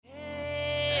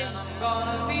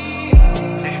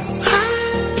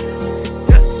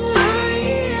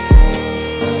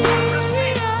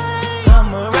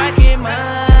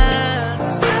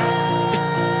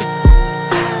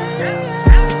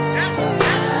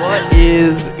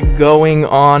Is going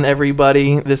on,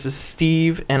 everybody? This is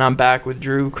Steve, and I'm back with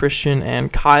Drew, Christian,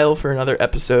 and Kyle for another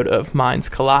episode of Minds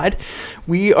Collide.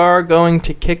 We are going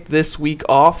to kick this week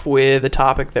off with a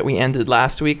topic that we ended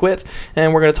last week with,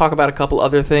 and we're going to talk about a couple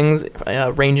other things,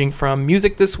 ranging from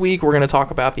music this week. We're going to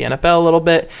talk about the NFL a little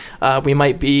bit. We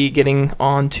might be getting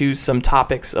on to some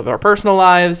topics of our personal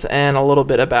lives and a little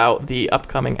bit about the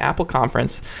upcoming Apple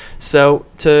conference. So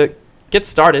to get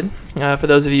started, for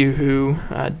those of you who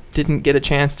didn't get a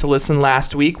chance to listen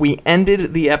last week, we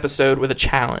ended the episode with a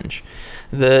challenge.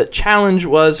 The challenge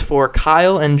was for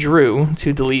Kyle and Drew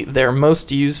to delete their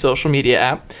most used social media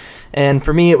app, and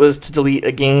for me it was to delete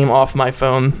a game off my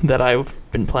phone that I've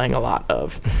been playing a lot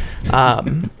of.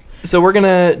 So we're going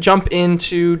to jump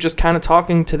into just kind of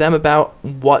talking to them about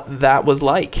what that was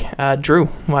like. Drew,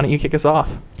 why don't you kick us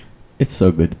off? It's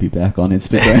so good to be back on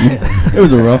Instagram. It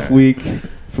was a rough week.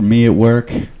 For me at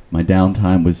work, my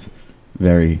downtime was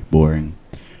very boring.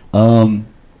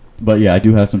 But yeah, I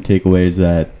do have some takeaways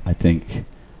that I think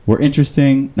were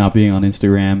interesting. Not being on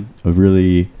Instagram, a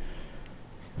really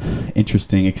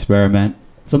interesting experiment.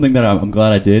 Something that I'm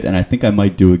glad I did, and I think I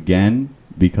might do again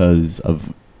because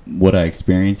of what I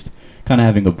experienced. Kind of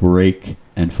having a break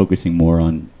and focusing more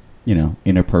on,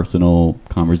 interpersonal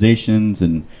conversations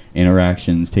and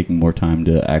interactions, taking more time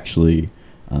to actually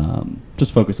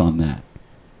just focus on that.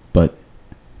 But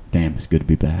damn, it's good to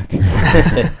be back.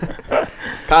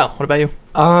 Kyle, what about you?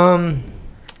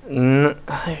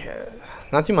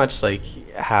 Not too much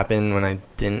happened when I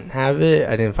didn't have it.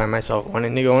 I didn't find myself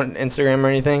wanting to go on Instagram or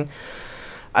anything.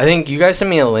 I think you guys sent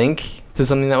me a link to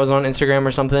something that was on Instagram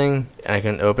or something, and I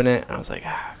couldn't open it. And I was like,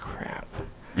 crap.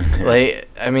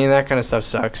 That kind of stuff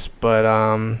sucks. But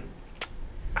I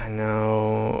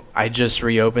know I just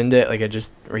reopened it. I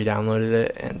just re-downloaded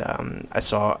it, and I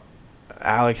saw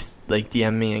Alex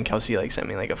DM me, and Kelsey sent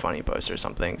me a funny post or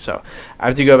something, so I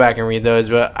have to go back and read those,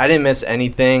 but I didn't miss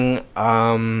anything.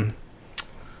 I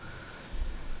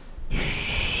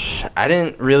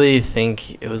didn't really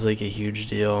think it was a huge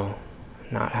deal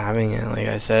not having it. Like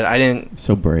I said, I didn't.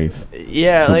 So brave.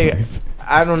 Yeah, so brave.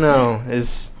 I don't know.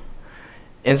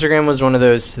 Instagram was one of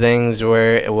those things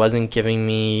where it wasn't giving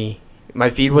me, my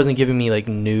feed wasn't giving me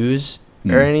news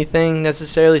or anything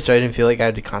necessarily, so I didn't feel like I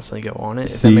had to constantly go on it,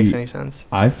 if that makes any sense.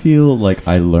 I feel like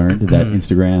I learned that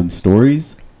Instagram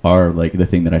stories are the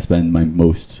thing that I spend my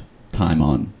most time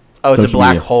on. Oh, it's a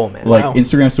black hole, man. Wow.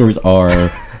 Instagram stories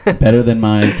are better than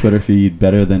my Twitter feed,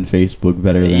 better than Facebook,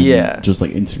 better than just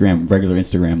Instagram, regular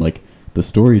Instagram. The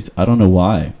stories, I don't know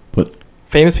why, but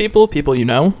famous people you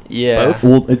know? Yeah. Both?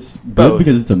 Well, it's both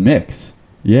because it's a mix.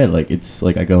 Yeah,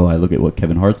 I look at what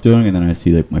Kevin Hart's doing, and then I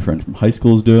see my friend from high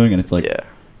school is doing, and it's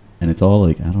and it's all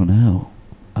I don't know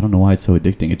why it's so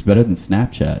addicting. It's better than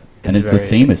Snapchat, and it's the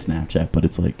same as Snapchat, but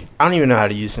it's I don't even know how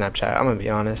to use Snapchat. I'm gonna be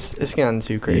honest, it's gotten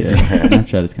too crazy. Yeah,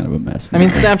 Snapchat is kind of a mess now.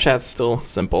 Snapchat's still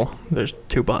simple. There's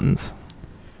 2 buttons.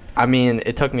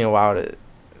 It took me a while to,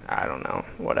 I don't know,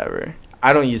 whatever.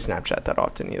 I don't use Snapchat that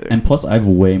often either. And plus, I have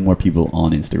way more people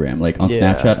on Instagram. On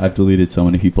Snapchat, I've deleted so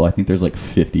many people. I think there's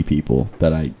 50 people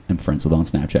that I am friends with on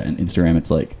Snapchat. And Instagram,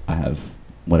 it's I have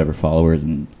whatever followers,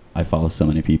 and I follow so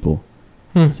many people.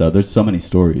 So there's so many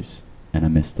stories, and I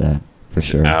missed that for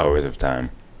sure. Hours of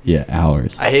time. Yeah,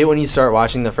 hours. I hate when you start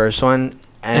watching the first one,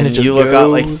 and it you look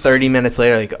up 30 minutes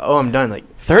later, oh, I'm done.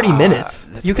 30 minutes?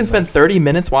 You can spend 30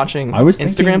 minutes watching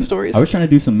Instagram stories? I was trying to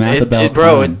do some math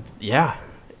about yeah.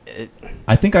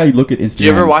 I think I look at Instagram. Do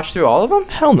you ever watch through all of them?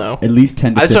 Hell no. At least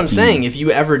 10 to 15. That's what I'm saying. If you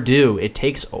ever do, it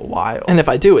takes a while. And if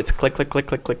I do, it's click, click, click,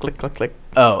 click, click, click, click, click.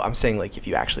 Oh, I'm saying if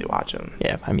you actually watch them.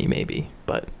 Yeah, maybe.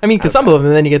 But, because some of them,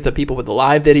 and then you get the people with the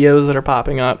live videos that are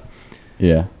popping up.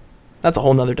 Yeah. That's a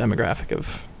whole nother demographic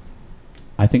of...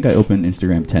 I think I open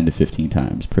Instagram 10 to 15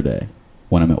 times per day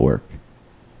when I'm at work.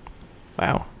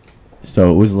 Wow.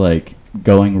 So it was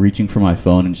reaching for my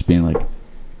phone and just being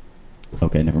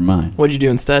okay, never mind. What'd you do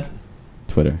instead?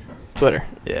 Twitter.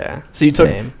 Yeah. So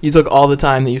you took all the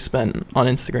time that you spent on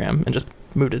Instagram and just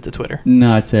moved it to Twitter.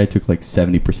 No, I'd say I took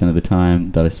 70% of the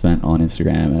time that I spent on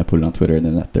Instagram and I put it on Twitter, and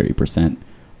then that 30%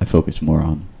 I focused more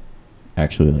on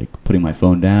actually putting my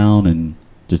phone down and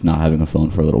just not having a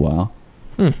phone for a little while,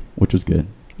 which was good.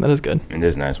 That is good. It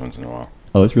is nice once in a while.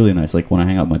 Oh, it's really nice. When I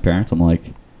hang out with my parents, I'm I'm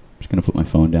just gonna put my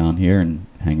phone down here and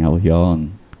hang out with y'all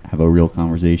and have a real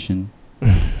conversation,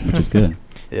 which is good.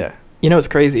 Yeah. It's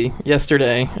crazy.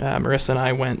 Yesterday, Marissa and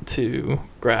I went to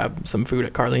grab some food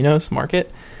at Carlino's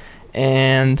Market,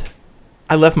 and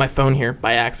I left my phone here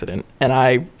by accident, and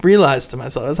I realized to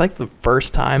myself, it's like the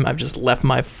first time I've just left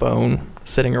my phone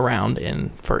sitting around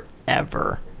in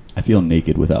forever. I feel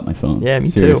naked without my phone. Yeah, me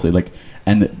too. Seriously, like,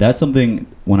 and that's something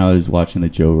when I was watching the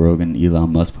Joe Rogan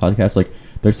Elon Musk podcast, like,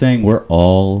 they're saying we're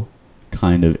all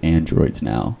kind of androids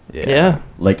now. Yeah.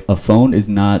 Like, a phone is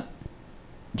not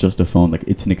just a phone, like,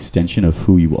 it's an extension of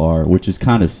who you are, which is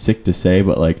kind of sick to say,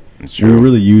 but like, It's we true.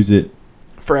 really use it.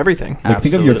 For everything. Like,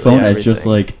 think of your Absolutely phone as just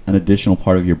everything. like an additional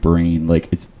part of your brain. Like,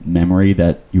 it's memory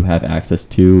that you have access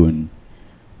to, and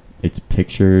it's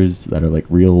pictures that are like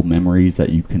real memories that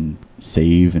you can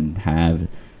save and have.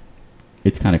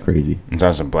 It's kind of crazy. It's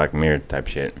also Black Mirror type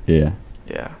shit. Yeah.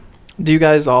 Yeah. Do you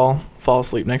guys all fall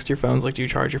asleep next to your phones? Like, do you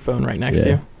charge your phone right next to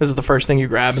Yeah. you? This is the first thing you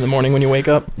grab in the morning when you wake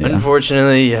up? Yeah.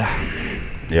 Unfortunately, yeah.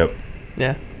 Yep.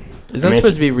 Yeah. Isn't that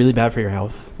supposed to be really bad for your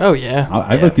health? Oh, yeah.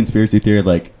 I have a conspiracy theory,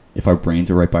 like, if our brains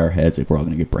are right by our heads, like, we're all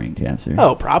going to get brain cancer.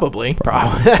 Oh, probably.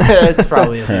 It's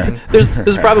probably a thing.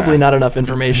 There's probably not enough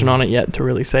information on it yet to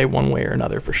really say one way or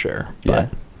another for sure. Yeah.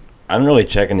 But I don't really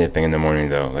check anything in the morning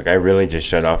though. Like I really just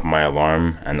shut off my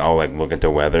alarm and I'll like look at the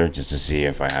weather just to see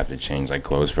if I have to change like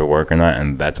clothes for work or not,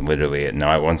 and that's literally it.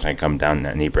 Now once I come down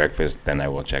and eat breakfast, then I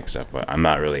will check stuff, but I'm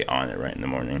not really on it right in the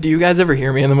morning. do you guys ever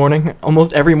hear me in the morning?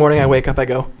 Almost every morning I wake up, I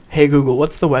go, "Hey Google,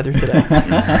 what's the weather today?"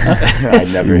 I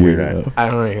never hear that. I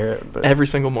don't hear it, but Every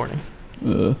single morning.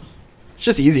 Ugh. It's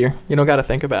just easier. You don't got to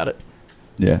think about it.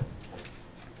 Yeah.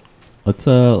 Let's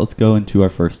go into our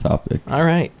first topic. All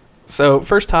right. So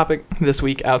first topic this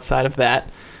week outside of that,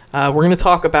 we're going to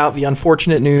talk about the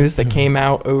unfortunate news that came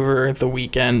out over the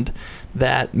weekend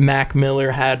that Mac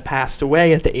Miller had passed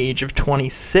away at the age of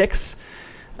 26.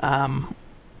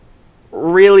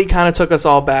 Really kind of took us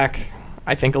all back,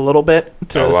 I think, a little bit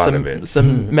to A lot of it.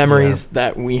 some memories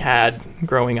that we had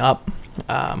growing up.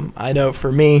 I know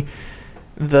for me,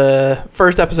 the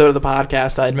first episode of the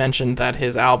podcast, I had mentioned that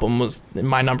his album was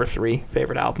my number 3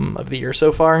 favorite album of the year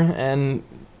so far, and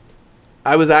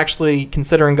I was actually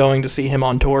considering going to see him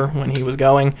on tour when he was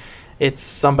going. It's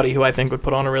somebody who I think would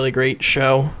put on a really great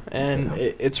show, and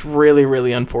it's really,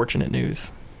 really unfortunate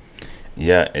news.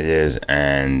 Yeah, it is,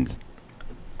 and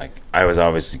like I was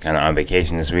obviously kind of on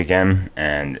vacation this weekend,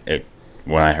 and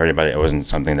when I heard about it, it wasn't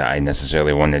something that I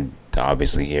necessarily wanted to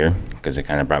obviously hear because it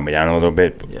kind of brought me down a little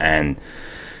bit, and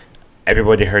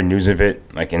everybody heard news of it,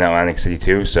 like in Atlantic City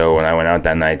too. So when I went out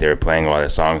that night, they were playing a lot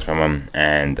of songs from him,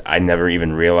 and I never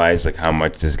even realized like how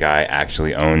much this guy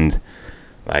actually owned,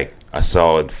 like a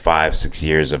solid 5-6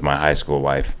 years of my high school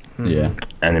life. Yeah.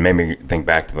 And it made me think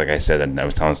back to, like I said, and I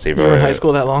was telling Steve You were in earlier. high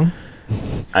school that long?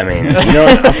 I mean,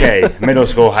 okay, middle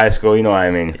school, high school, you know what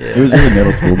I mean. It was really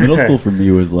middle school. Middle school for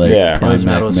me was like Yeah. prime It was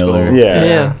Mac middle Miller. school.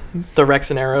 Yeah. The Rex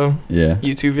and Arrow Yeah.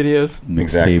 YouTube videos. Mixtape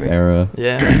Exactly. era.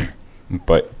 Yeah.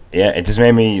 But yeah, it just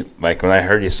made me, like, when I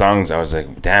heard his songs, I was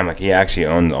like, damn, like, he actually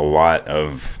owned a lot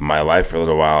of my life for a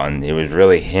little while, and it was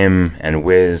really him and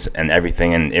Wiz and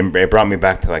everything, and it brought me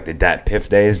back to, like, the Dat Piff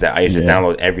days that I used to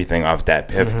download everything off Dat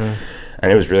Piff,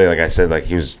 and it was really, like I said, like,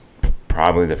 he was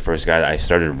probably the first guy that I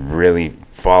started really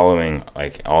following,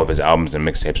 like, all of his albums and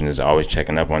mixtapes, and just always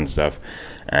checking up on stuff,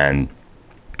 and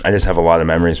I just have a lot of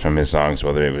memories from his songs,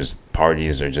 whether it was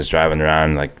parties or just driving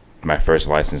around, like, my first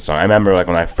licensed song. I remember, like,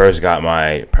 when I first got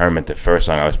my permit, the first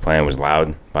song I was playing was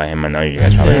Loud by him. I know you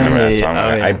guys probably remember that song.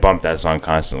 I bumped that song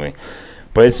constantly.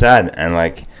 But it's sad, and,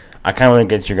 like, I kind of want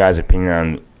to get your guys' opinion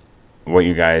on what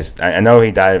you guys... I know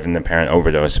he died of an apparent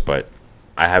overdose, but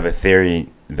I have a theory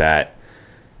that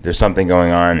there's something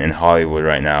going on in Hollywood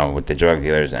right now with the drug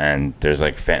dealers, and there's,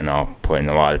 like, fentanyl put in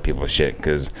a lot of people's shit,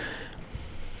 because...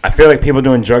 I feel like people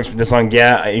doing drugs for this long,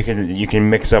 yeah, you can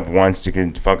mix up once, you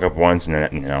can fuck up once, and then,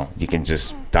 you know, you can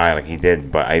just die like he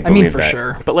did, but I believe mean, for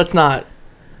sure. But let's not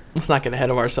get ahead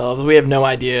of ourselves. We have no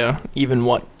idea even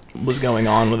what was going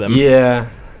on with him. Yeah,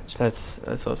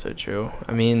 that's also true.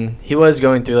 I mean, he was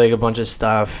going through, like, a bunch of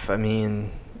stuff. I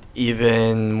mean,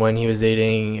 even when he was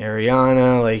dating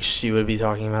Ariana, like, she would be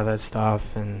talking about that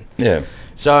stuff, and Yeah.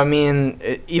 so, I mean,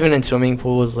 even in swimming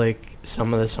pools, like,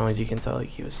 some of the songs you can tell, like,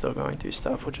 he was still going through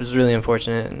stuff, which was really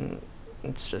unfortunate, and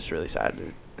it's just really sad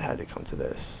it had to come to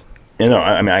this. You know,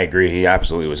 I mean, I agree. He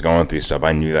absolutely was going through stuff.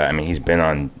 I knew that. I mean, he's been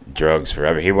on drugs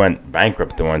forever. He went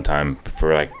bankrupt the one time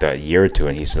for, like, a year or two,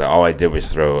 and he said all I did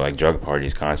was throw, like, drug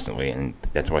parties constantly, and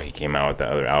that's why he came out with the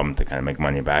other album to kind of make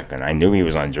money back. And I knew he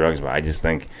was on drugs, but I just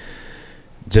think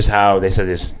just how they said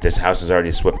this house is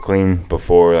already swept clean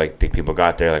before, like, the people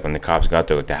got there. Like, when the cops got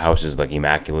there, like, the house is, like,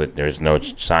 immaculate. There's no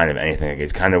sign of anything. Like,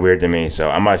 it's kind of weird to me. So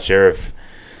I'm not sure if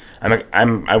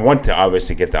I want to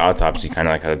obviously get the autopsy, kind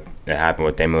of like how it happened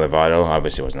with Demi Lovato.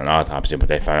 Obviously, it wasn't an autopsy, but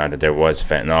they found out that there was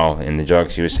fentanyl in the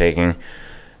drugs he was taking.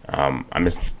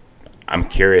 I'm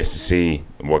curious to see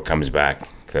what comes back,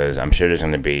 because I'm sure there's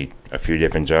going to be a few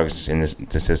different drugs in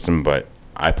the system, but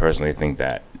I personally think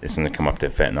that it's going to come up to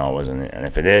fentanyl, wasn't it? And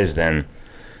if it is, then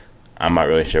I'm not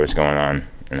really sure what's going on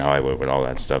in Hollywood with all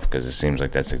that stuff, because it seems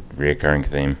like that's a reoccurring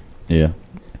theme. Yeah.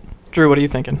 Drew, what are you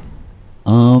thinking?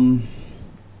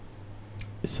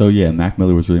 So yeah, Mac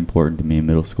Miller was really important to me in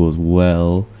middle school as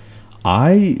well.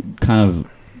 I kind of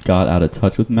got out of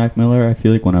touch with Mac Miller, I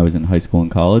feel like, when I was in high school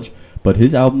and college. But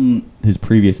his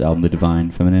previous album, The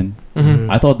Divine Feminine,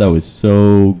 Mm-hmm. I thought that was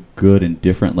so good and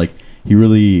different. Like, he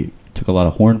really took a lot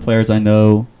of horn players I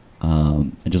know,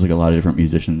 and just like a lot of different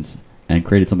musicians, and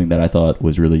created something that I thought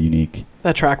was really unique.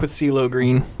 That track with CeeLo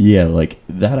Green. Yeah, like,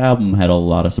 that album had a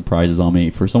lot of surprises on me.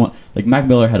 For someone, like, Mac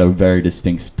Miller had a very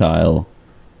distinct style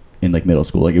in, like, middle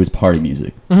school. Like, it was party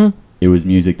music. Mm-hmm. It was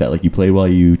music that, like, you played while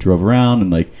you drove around,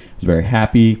 and, like, it was very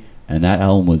happy. And that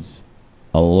album was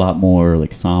a lot more,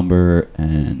 like, somber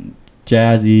and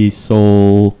jazzy,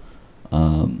 soul,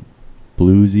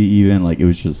 bluesy even. Like, it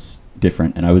was just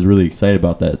different. And I was really excited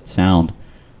about that sound.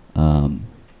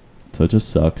 So it just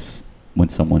sucks when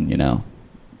someone, you know,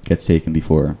 gets taken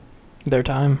before. Their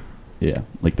time. Yeah,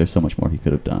 like, there's so much more he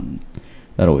could have done.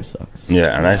 That always sucks.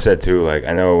 Yeah, and I said too, like,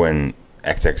 I know when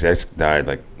XXX died,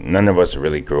 like, none of us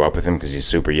really grew up with him because he's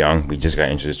super young. We just got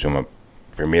introduced to him,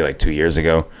 for me, like 2 years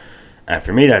ago. And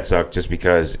for me, that sucked just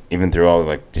because even through all,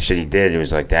 like, the shit he did, it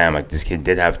was like, damn, like, this kid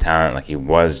did have talent. Like, he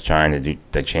was trying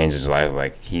to change his life.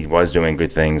 Like, he was doing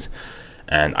good things.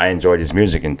 And I enjoyed his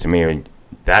music. And to me,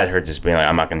 that hurt, just being like,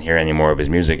 I'm not going to hear any more of his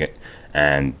music.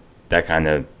 And that kind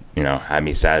of, you know, had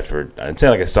me sad for, I'd say,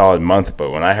 like, a solid month.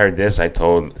 But when I heard this, I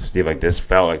told Steve, like, this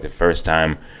felt like the first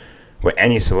time with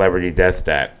any celebrity death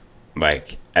that,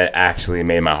 like, it actually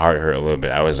made my heart hurt a little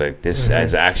bit. I was like, this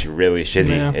is actually really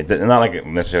shitty. Yeah. It's not like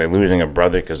necessarily losing a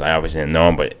brother, because I obviously didn't know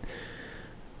him, but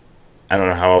I don't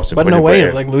know how else to But put in a it. way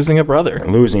of, like, losing a brother.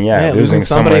 Losing losing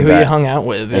somebody someone who that, you hung out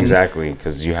with. And exactly,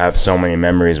 because you have so many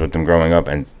memories with them growing up,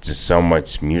 and just so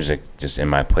much music just in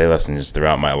my playlist and just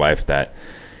throughout my life that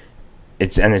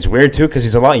it's weird too, because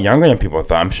he's a lot younger than people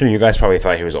thought. I'm sure you guys probably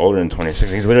thought he was older than 26.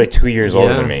 He's literally 2 years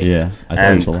older than me. Yeah, I thought And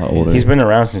he was a lot older. he's been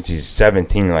around since he's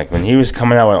 17. Like, when he was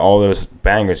coming out with all those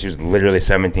bangers, he was literally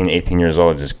 17, 18 years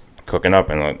old, just cooking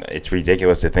up. And, like, it's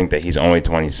ridiculous to think that he's only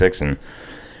 26. And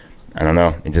I don't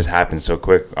know, it just happened so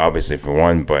quick, obviously, for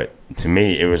one. But to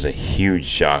me, it was a huge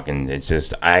shock. And it's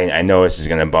just, I know it's just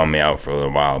going to bum me out for a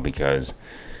little while, because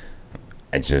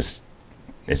it's just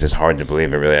hard to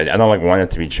believe it, really. I don't, like, want it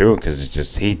to be true, because it's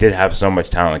just, he did have so much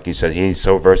talent. Like you said, he's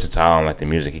so versatile on, like, the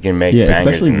music. He can make bangers.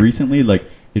 Especially recently, like,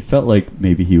 it felt like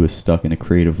maybe he was stuck in a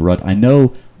creative rut. I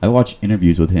know I watched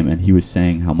interviews with him, and he was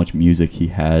saying how much music he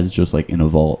has just, like, in a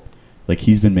vault. Like,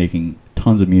 he's been making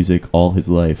tons of music all his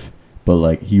life, but,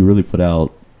 like, he really put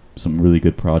out some really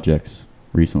good projects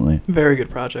recently. very good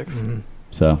projects. Mm-hmm.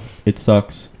 So it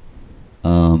sucks. I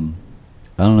don't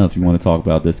know if you want to talk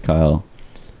about this, Kyle,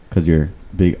 because you're a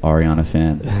big Ariana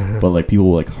fan, but, like, people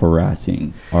were, like,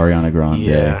 harassing Ariana Grande.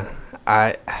 Yeah,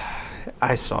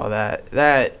 I saw that.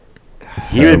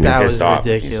 He would be That was pissed off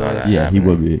if he saw ridiculous. that Yeah, he happening.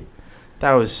 would be.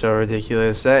 That was so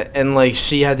ridiculous. And, like,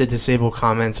 she had to disable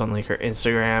comments on, like, her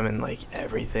Instagram and, like,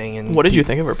 everything. And What did you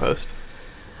think of her post?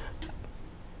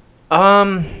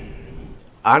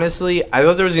 Honestly, I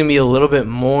thought there was gonna be a little bit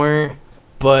more,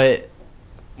 but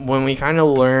when we kind of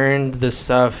learned the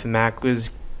stuff Mac was,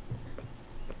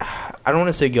 I don't want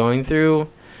to say going through,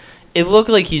 it looked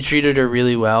like he treated her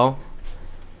really well.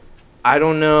 I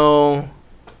don't know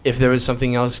if there was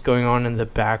something else going on in the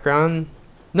background.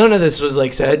 None of this was,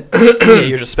 like, said. Yeah,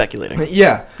 you're just speculating.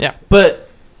 Yeah. Yeah. But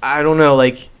I don't know,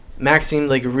 like, Max seemed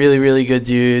like a really, really good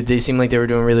dude. They seemed like they were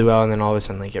doing really well, and then all of a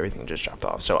sudden, like, everything just dropped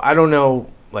off. So I don't know,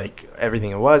 like, everything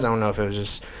it was. I don't know if it was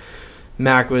just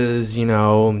Mac was, you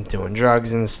know, doing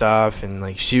drugs and stuff, and,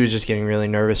 like, she was just getting really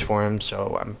nervous for him.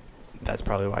 So that's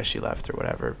probably why she left or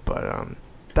whatever. But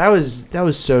that was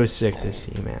so sick to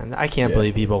see, man. I can't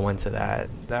believe people went to that.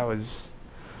 That was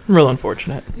Real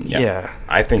unfortunate. yeah.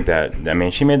 I think that, I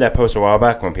mean, she made that post a while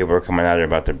back when people were coming at her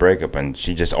about the breakup, and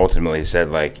she just ultimately said,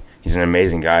 like, he's an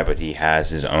amazing guy, but he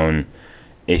has his own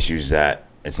issues that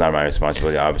it's not my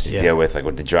responsibility to obviously deal with, like,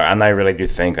 with the drug. And I really do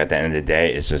think at the end of the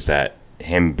day, it's just that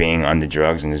him being on the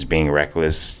drugs and just being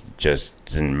reckless just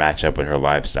didn't match up with her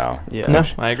lifestyle. Yeah. No,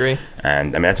 I agree.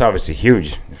 And I mean, that's obviously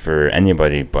huge for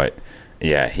anybody, but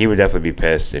yeah, he would definitely be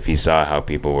pissed if he saw how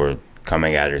people were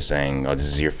coming at her saying, oh, this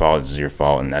is your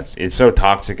fault, and it's so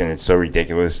toxic and it's so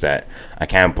ridiculous that I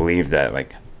can't believe that,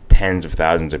 like, tens of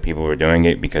thousands of people were doing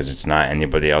it, because it's not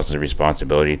anybody else's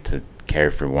responsibility to care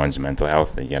for one's mental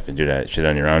health. That you have to do that shit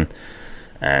on your own.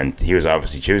 And he was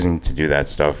obviously choosing to do that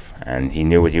stuff, and he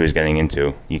knew what he was getting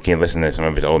into. You can listen to some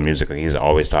of his old music, like he's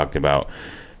always talked about.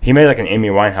 He made like an Amy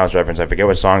Winehouse reference. I forget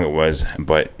what song it was,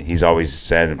 but he's always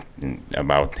said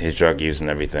about his drug use and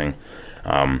everything.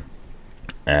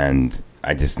 And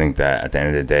I just think that at the end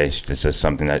of the day, it's just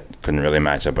something that couldn't really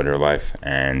match up with her life.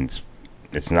 And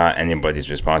it's not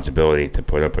anybody's responsibility to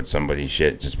put up with somebody's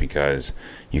shit just because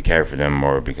you care for them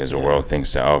or because the world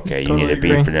thinks that, okay, Totally you need to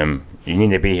agree. be for them. You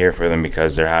need to be here for them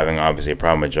because they're having obviously a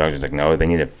problem with drugs. It's like, no, they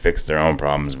need to fix their own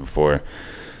problems before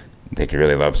they could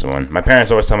really love someone. My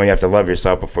parents always tell me you have to love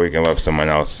yourself before you can love someone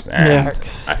else. And Yeah.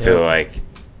 I feel like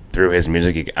through his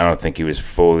music, I don't think he was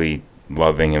fully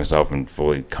loving himself and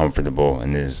fully comfortable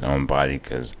in his own body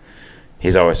because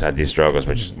he's always had these struggles,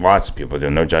 which lots of people do.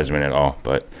 No judgment at all.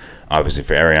 But obviously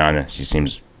for Ariana, she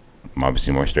seems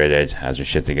obviously more straight edge, has her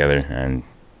shit together. And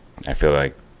I feel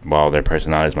like while their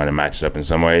personalities might have matched up in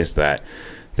some ways, that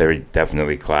they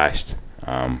definitely clashed,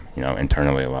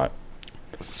 internally a lot.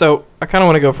 So I kind of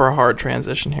want to go for a hard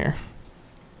transition here.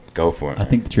 Go for it. I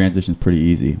think the transition's pretty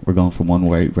easy. We're going from one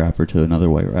white rapper to another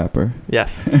white rapper.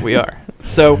 Yes, we are.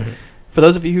 So, for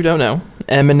those of you who don't know,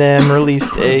 Eminem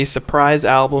released a surprise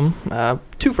album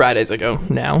 2 Fridays ago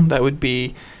now. That would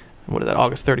be,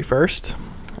 August 31st.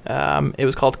 It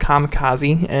was called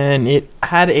Kamikaze, and it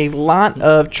had a lot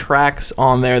of tracks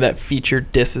on there that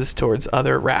featured disses towards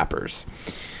other rappers.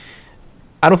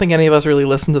 I don't think any of us really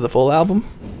listened to the full album.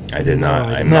 I did not.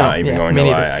 I'm No, not even yeah, going me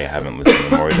to neither. lie. I haven't listened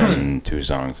to more than 2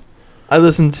 songs. I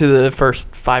listened to the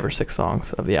first 5 or 6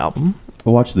 songs of the album.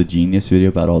 I watched the Genius video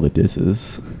about all the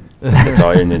disses. That's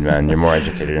all you need, man. You're more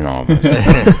educated than all of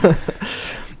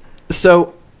us.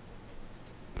 So,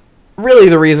 really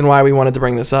the reason why we wanted to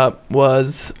bring this up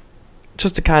was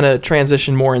just to kind of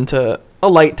transition more into a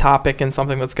light topic and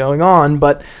something that's going on,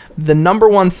 but the number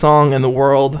 1 song in the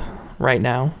world right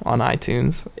now on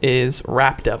iTunes is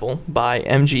Rap Devil by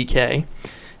MGK.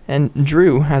 And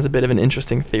Drew has a bit of an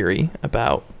interesting theory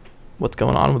about what's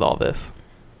going on with all this.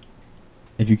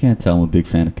 If you can't tell, I'm a big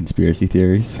fan of conspiracy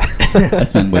theories. I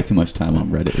spend way too much time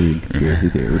on Reddit reading conspiracy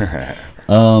theories.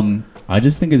 I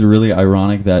just think it's really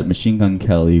ironic that Machine Gun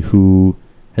Kelly, who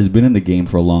has been in the game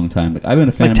for a long time, like I've been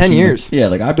a fan Like of 10 Machine years. Gun, yeah,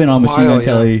 like I've been on Machine Gun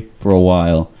Kelly for a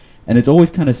while, and it's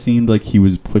always kind of seemed like he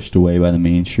was pushed away by the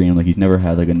mainstream. Like he's never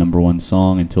had like a number 1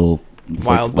 song until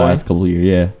Wild Boy. last couple of years,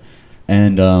 yeah.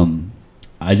 And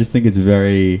I just think it's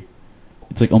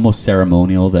like almost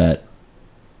ceremonial that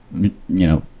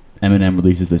Eminem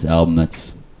releases this album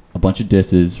that's a bunch of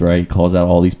disses, right? He calls out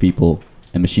all these people,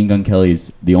 and Machine Gun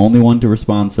Kelly's the only one to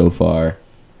respond so far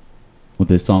with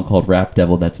this song called Rap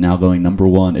Devil that's now going number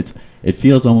 1. It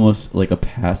feels almost like a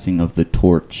passing of the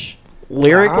torch.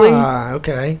 Lyrically,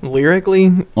 Okay.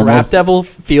 Rap Almost. Devil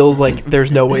feels like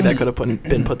there's no way that could have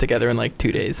been put together in like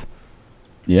 2 days.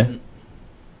 Yeah.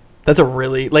 That's a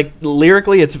really, like,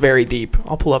 lyrically, it's very deep.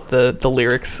 I'll pull up the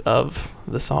lyrics of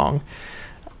the song.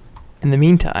 In the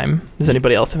meantime, does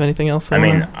anybody else have anything else?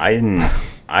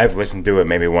 I've listened to it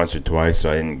maybe once or twice,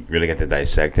 so I didn't really get to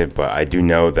dissect it, but I do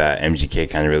know that MGK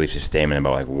kind of released a statement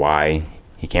about, like, why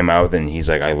he came out with it, and he's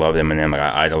like, I love Eminem, like,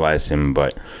 I idolize him,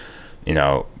 but,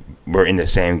 we're in the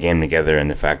same game together,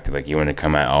 and the fact that, like, you want to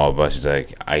come at all of us is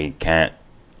like, I can't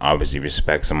obviously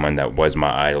respect someone that was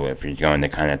my idol if you're going to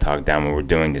kind of talk down when we're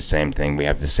doing the same thing. We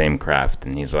have the same craft,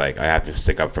 and he's like, I have to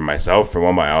stick up for myself for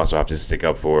one, but I also have to stick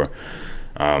up for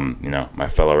my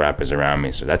fellow rappers around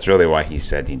me. So that's really why he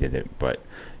said he did it. But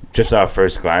just off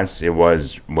first glance, it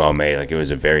was well made. Like, it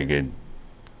was a very good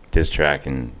diss track,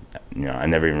 and I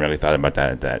never even really thought about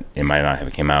that it might not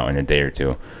have came out in a day or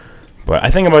 2. But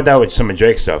I think about that with some of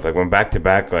Drake's stuff. Like, when back to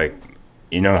back, like,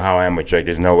 you know how I am with Drake.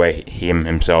 There's no way he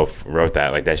himself wrote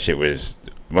that. Like, that shit was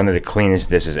one of the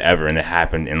cleanest disses ever, and it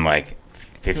happened in like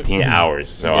 15 hours.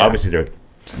 So obviously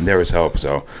there was help.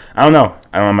 So I don't know.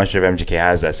 I'm not sure if MGK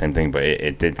has that same thing, but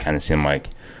it did kind of seem like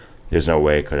there's no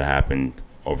way it could have happened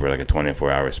over like a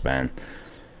 24-hour span.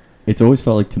 It's always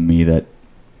felt like to me that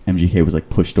MGK was like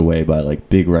pushed away by like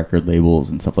big record labels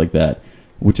and stuff like that,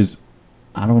 which is,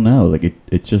 I don't know, like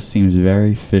it just seems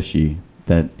very fishy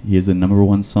that he has the number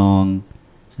 1 song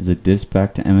as a diss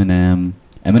back to Eminem.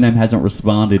 Eminem hasn't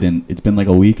responded, and it's been like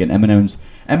a week, and Eminem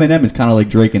is kind of like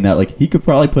Drake in that, like, he could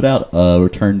probably put out a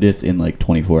return diss in like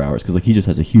 24 hours because like he just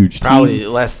has a huge team. Probably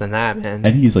less than that, man.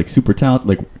 And he's like super talented.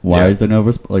 Like, why is there no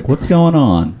like, what's going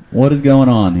on? What is going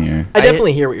on here? I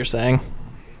definitely hear what you're saying.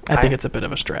 I think it's a bit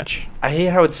of a stretch. I hate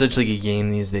how it's such like a game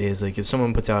these days. Like, if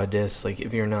someone puts out a diss, like,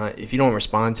 if you don't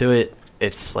respond to it,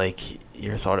 it's like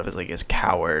you're thought of as like as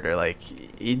coward, or like,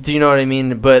 do you know what I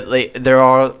mean? But like, there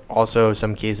are also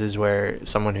some cases where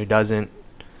someone who doesn't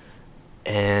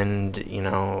And,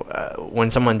 when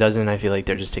someone doesn't, I feel like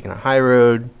they're just taking the high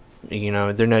road.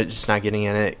 They're just not getting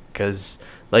in it because,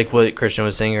 like what Christian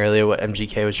was saying earlier, what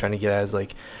MGK was trying to get at is,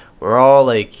 like, we're all,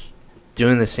 like,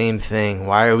 doing the same thing.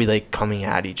 Why are we, like, coming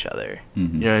at each other?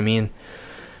 Mm-hmm. You know what I mean?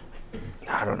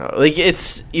 I don't know. Like,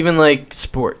 it's even, like,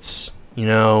 sports.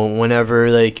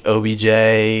 Whenever, like,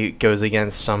 OBJ goes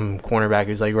against some cornerback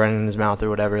who's, like, running in his mouth or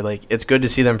whatever, like, it's good to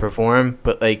see them perform.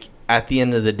 But, like, at the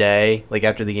end of the day, like,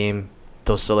 after the game,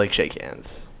 they'll still, like, shake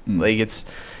hands. Like, it's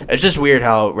just weird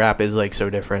how rap is, like, so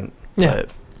different. Yeah. But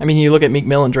I mean, you look at Meek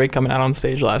Mill and Drake coming out on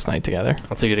stage last night together.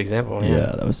 that's a good example.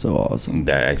 Yeah, that was so awesome.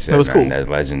 That was cool. That's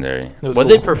legendary. It was What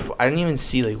cool. they perform? I didn't even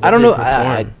see, like, what I don't they know. perform.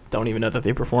 I don't even know that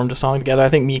they performed a song together. I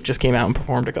think Meek just came out and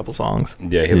performed a couple songs.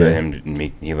 Yeah, he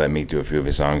let Meek do a few of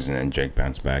his songs, and then Drake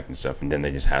bounced back and stuff, and then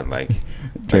they just had like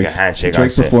Drake, a handshake. Drake on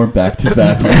set. performed back to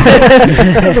back.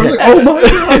 I was like, oh my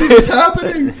god, this is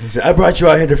happening. He said, "I brought you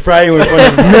out here to fry you in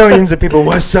front of millions of people.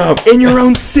 What's up?" In your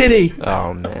own city.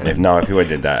 Oh, man. If he would have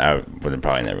did that, I would have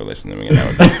probably never listened to him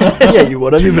again. That would Yeah, you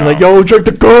would have. You've been No. like, yo, Drake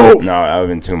the GOAT. no, that would have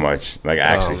been too much. Like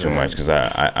actually too man. much because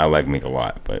I like Meek a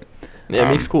lot. But Yeah,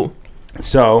 Meek's cool.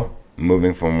 so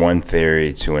moving from one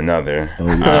theory to another. Oh,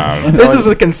 yeah. This is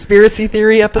a conspiracy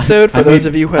theory episode for those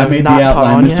of you who I have made not the caught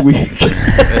outline on this yet.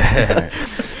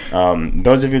 week.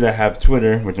 Those of you that have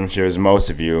Twitter, which I'm sure is most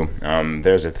of you,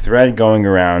 there's a thread going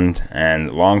around,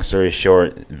 and long story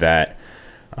short, that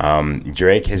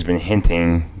Drake has been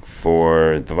hinting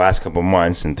for the last couple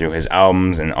months, and through his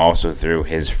albums, and also through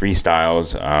his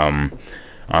freestyles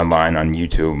online on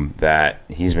YouTube, that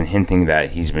he's been hinting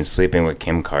that he's been sleeping with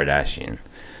Kim Kardashian.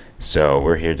 So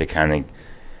we're here to kind of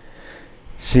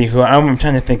see who I'm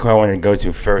trying to think who I want to go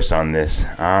to first on this.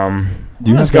 I'll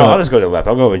just go to the left.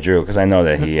 I'll go with Drew because I know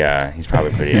that he's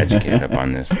probably pretty educated up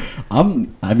on this.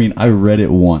 I read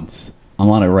it once. I'm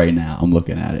on it right now. I'm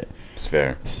looking at it. It's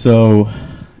fair. So,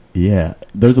 yeah,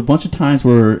 there's a bunch of times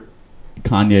where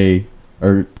Kanye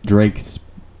or Drake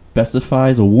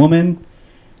specifies a woman,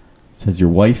 says your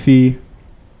wifey,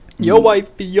 Yo,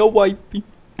 wifey.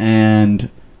 and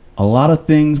a lot of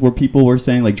things where people were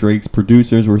saying, like Drake's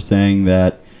producers were saying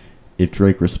that if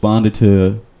Drake responded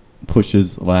to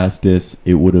Push's last diss,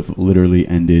 it would have literally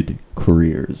ended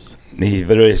careers. He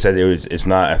literally said it's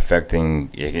not affecting.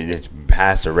 It's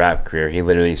past a rap career. He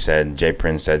literally said, Jay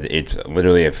Prince said, it's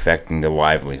literally affecting the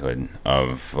livelihood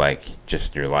of like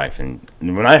just your life. And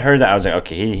when I heard that, I was like,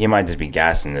 okay, he might just be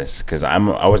gassing this because I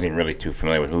wasn't really too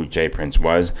familiar with who Jay Prince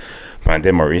was. When I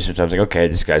did more research, I was like, okay,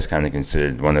 this guy's kind of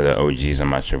considered one of the OGs. I'm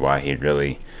not sure why he'd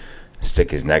really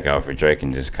stick his neck out for Drake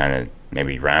and just kind of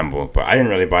maybe ramble. But I didn't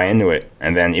really buy into it.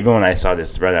 And then even when I saw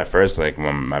this thread at first, like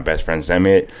when my best friend sent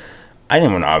me it, I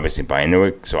didn't want to obviously buy into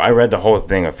it. So I read the whole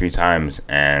thing a few times,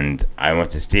 and I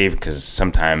went to Steve because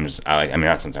sometimes I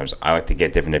like to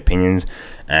get different opinions.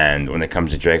 And when it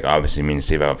comes to Drake, obviously me and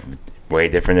Steve have way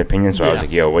different opinions. So I was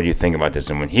like, yo, what do you think about this?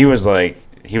 And when he was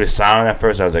silent at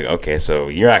first, I was like, okay, so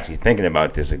you're actually thinking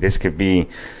about this. Like, this could be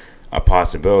a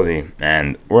possibility.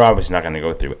 And we're obviously not going to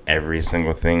go through every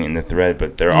single thing in the thread,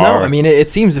 but there are. No, I mean, it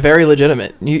seems very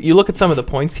legitimate. You look at some of the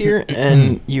points here,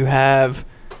 and you have,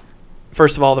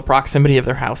 first of all, the proximity of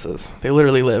their houses. They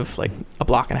literally live like a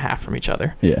block and a half from each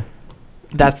other. Yeah.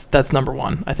 That's number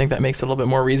one. I think that makes it a little bit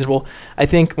more reasonable. I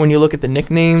think when you look at the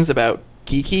nicknames about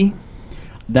Kiki,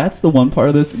 That's the one part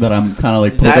of this that I'm kind of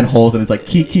like poking holes in. It's like,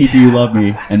 Kiki, do you love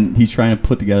me? And he's trying to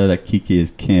put together that Kiki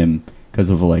is Kim because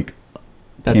of like.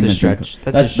 That's Kim a and stretch.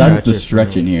 Kim. That's the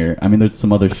stretch in here. I mean, there's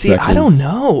some other see, stretches. I don't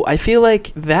know. I feel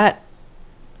like that.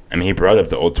 I mean, he brought up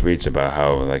the old tweets about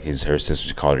how like her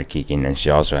sister called her Kiki, and then she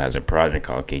also has a project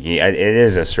called Kiki. It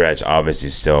is a stretch, obviously,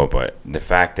 still, but the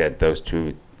fact that those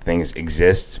two things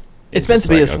exist, It's meant to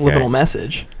be a subliminal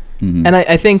message. Mm-hmm. And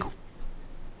I think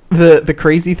the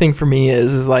crazy thing for me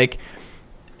is like,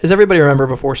 does everybody remember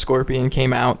before Scorpion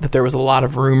came out that there was a lot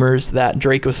of rumors that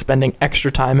Drake was spending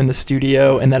extra time in the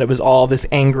studio and that it was all this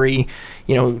angry,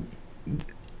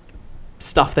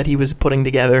 stuff that he was putting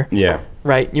together? Yeah.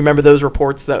 Right? You remember those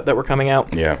reports that were coming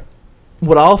out? Yeah.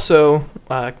 What also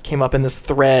came up in this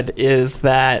thread is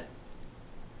that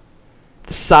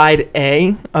the side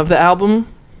A of the album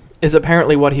is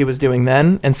apparently what he was doing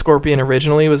then, and Scorpion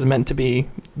originally was meant to be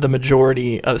the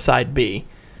majority of side B.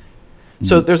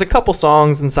 So there's a couple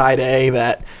songs in side A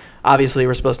that obviously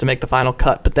were supposed to make the final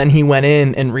cut, but then he went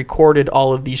in and recorded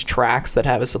all of these tracks that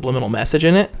have a subliminal message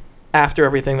in it after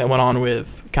everything that went on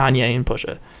with Kanye and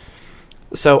Pusha.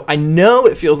 So I know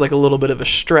it feels like a little bit of a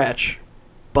stretch,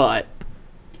 but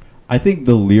I think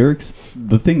the lyrics,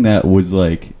 the thing that was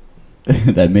like,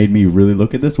 that made me really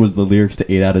look at this was the lyrics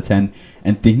to 8 out of 10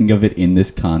 and thinking of it in this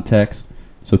context.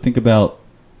 So think about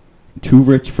Too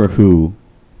rich for who?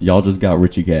 Y'all just got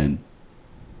rich again.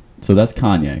 So that's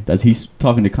Kanye. He's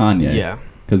talking to Kanye. Yeah.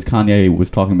 Because Kanye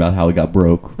was talking about how he got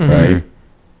broke, right?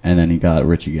 And then he got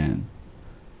rich again.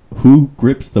 Who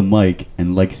grips the mic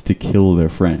and likes to kill their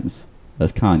friends?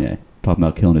 That's Kanye. Talking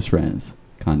about killing his friends.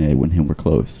 Kanye when him were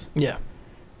close. Yeah.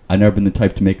 I've never been the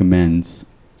type to make amends.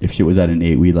 If shit was at an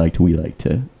 8, we like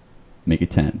to make it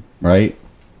 10, right?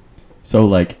 So,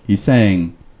 like, he's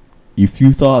saying, if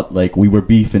you thought, like, we were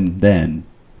beefing then,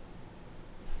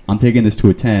 I'm taking this to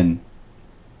a 10.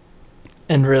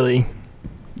 And really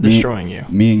destroying you.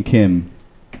 Me and Kim,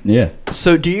 yeah.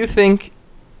 So do you think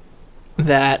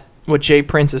that what Jay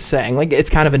Prince is saying, like, it's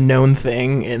kind of a known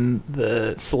thing in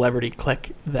the celebrity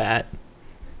clique that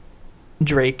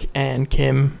Drake and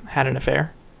Kim had an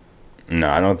affair? No,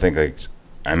 I don't think, like,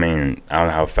 I mean, I don't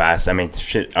know how fast. I mean,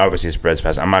 shit obviously spreads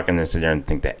fast. I'm not going to sit there and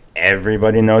think that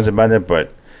everybody knows about it,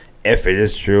 but if it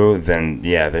is true, then,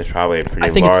 yeah, there's probably a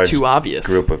pretty large it's too obvious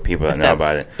group of people that know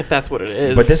about it. If that's what it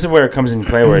is. But this is where it comes into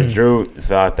play, where Drew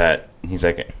thought that, he's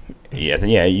like,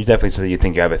 yeah, you definitely said you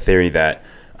think you have a theory that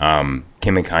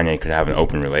Kim and Kanye could have an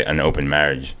open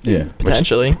marriage. Yeah.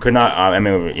 Potentially. Could not, I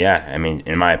mean,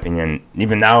 in my opinion,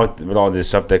 even now with all this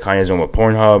stuff that Kanye's doing with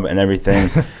Pornhub and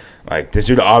everything, like, this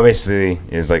dude obviously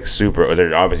is, like,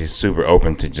 they're obviously super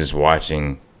open to just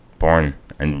watching porn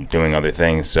and doing other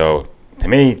things. So, to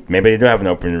me, maybe they do have an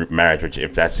open marriage, which,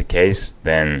 if that's the case,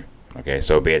 then, okay,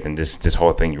 so be it. Then this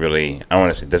whole thing really, I don't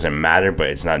want to say it doesn't matter, but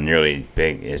it's not nearly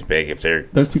as big if they're...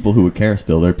 There's people who would care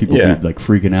still. There are people who like,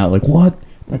 freaking out, like, what?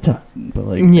 But,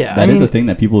 like, yeah, that is a thing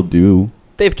that people do.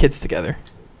 They have kids together.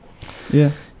 Yeah.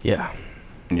 Yeah.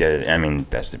 Yeah, I mean,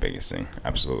 that's the biggest thing.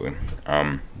 Absolutely.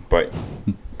 But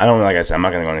I don't know, like I said, I'm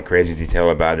not going to go into crazy detail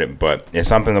about it, but it's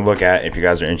something to look at if you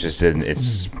guys are interested.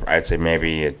 It's, I'd say,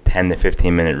 maybe a 10 to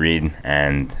 15 minute read,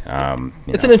 and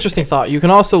it's an interesting thought. You can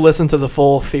also listen to the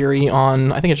full theory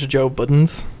on, I think it's Joe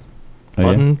Budden's.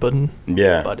 Joe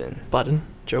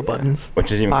Budden's.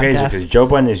 Which is even podcast. crazy because Joe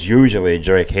Budden is usually a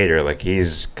Drake hater. Like,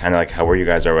 he's kind of like how where you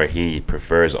guys are, where he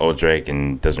prefers old Drake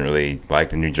and doesn't really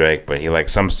like the new Drake, but he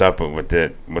likes some stuff. But with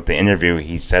the interview,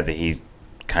 he said that he's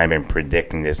kind of been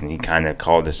predicting this, and he kind of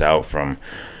called this out from,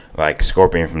 like,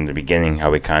 Scorpion from the beginning,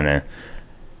 how he kind of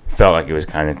felt like it was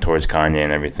kind of towards Kanye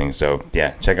and everything. So,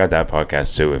 yeah, check out that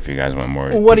podcast, too, if you guys want more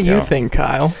What detail. do you think,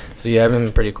 Kyle? So, yeah, I've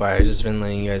been pretty quiet. I've just been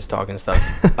letting you guys talk and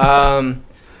stuff.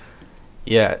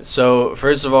 Yeah, so,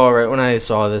 first of all, right when I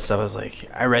saw this stuff, I was like,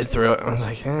 I read through it. I was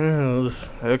like,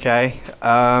 okay.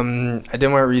 I did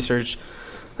more research.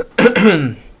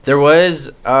 There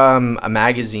was a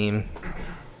magazine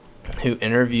who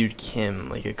interviewed Kim,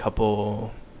 like, a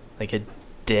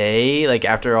day, like,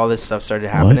 after all this stuff started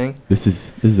happening. What? This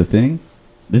is a thing?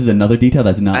 This is another detail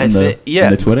that's not in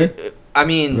the Twitter? I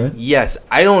mean, right? Yes.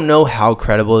 I don't know how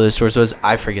credible this source was.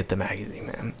 I forget the magazine,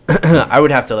 man. I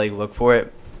would have to, like, look for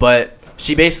it. But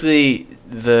she basically,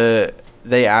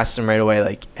 they asked him right away,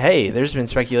 like, hey, there's been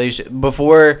speculation.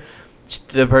 Before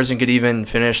the person could even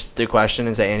finish the question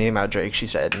and say anything about Drake, she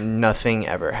said nothing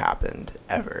ever happened,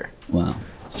 ever. Wow.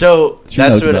 So she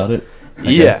that's knows what about it.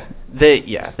 Yeah.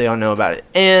 They all know about it.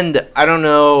 And I don't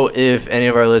know if any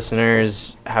of our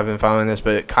listeners have been following this,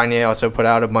 but Kanye also put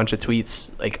out a bunch of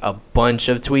tweets,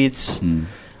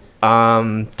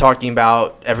 talking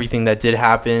about everything that did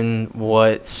happen,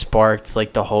 what sparked,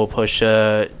 like, the whole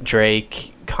Pusha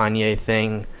Drake Kanye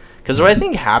thing. Because what I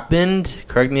think happened,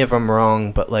 correct me if I'm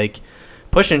wrong, but, like,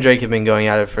 Pusha and Drake have been going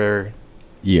at it for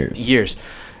years.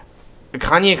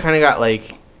 Kanye kind of got,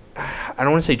 like, I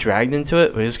don't want to say dragged into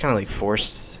it, but he just kind of, like,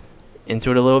 forced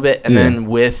into it a little bit. And then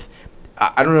with,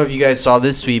 I don't know if you guys saw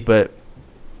this tweet, but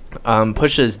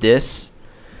Pusha's diss,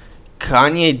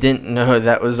 Kanye didn't know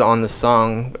that was on the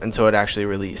song until it actually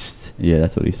released. Yeah,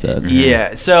 that's what he said.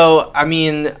 Yeah, so, I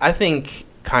mean, I think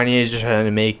Kanye is just trying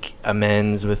to make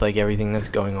amends with, like, everything that's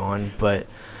going on, but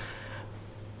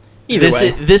this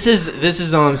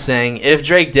is all I'm saying. If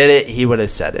Drake did it, he would have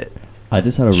said it. I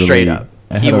just had a really... Straight up.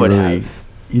 He would have.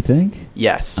 You think?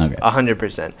 Yes, okay.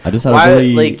 100%. I just had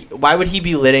why would he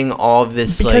be letting all of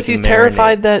this? Because he's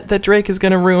terrified that Drake is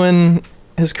going to ruin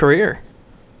his career.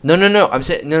 No. I'm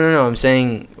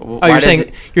saying.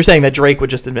 You're saying that Drake would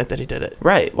just admit that he did it,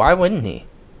 right? Why wouldn't he?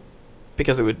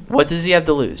 Because it would. What does he have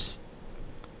to lose?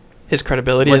 His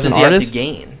credibility as an artist. What does he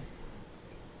have to gain?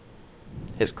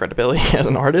 His credibility as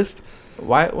an artist.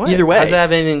 Why? What? Either way, how does that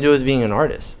have anything to do with being an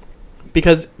artist?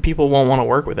 Because people won't want to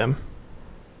work with him.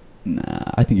 Nah,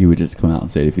 I think he would just come out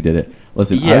and say it if he did it.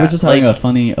 Listen, I was just having a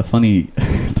funny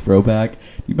throwback.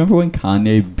 You remember when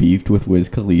Kanye beefed with Wiz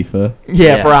Khalifa?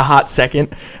 Yeah, for a Yes. hot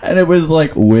second. And it was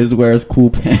like Wiz wears cool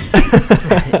pants.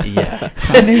 Yeah.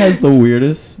 Kanye has the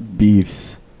weirdest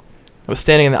beefs. I was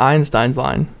standing in the Einstein's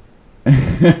line.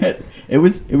 It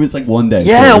was like one day.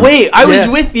 Yeah, So- wait, I was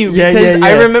Yeah. with you Yeah, because yeah, I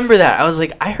yeah. remember that. I was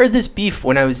like, I heard this beef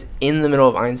when I was in the middle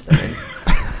of Einstein's.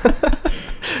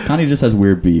 Kanye just has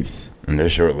weird beefs. And they're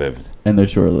short-lived. And they're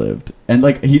short-lived. And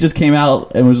like he just came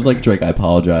out and was just like, Drake, I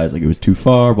apologize. Like it was too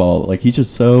far. Blah, blah, blah. Like he's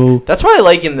just so That's why I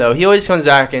like him though. He always comes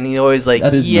back and he always like,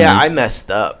 That is yeah, nice. I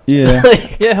messed up. yeah.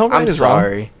 Like, Yeah, he'll I'm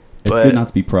sorry. It's but good not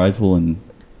to be prideful and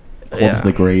hold yeah. to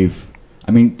the grave.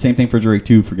 I mean, same thing for Drake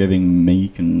too, forgiving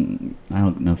Meek, and I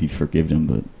don't know if you forgive him,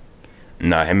 but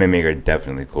No, him and Meek are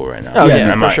definitely cool right now. Oh, Yeah,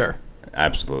 yeah, I'm for not- sure.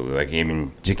 Absolutely. Like,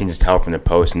 even you can just tell from the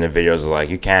posts and the videos, like,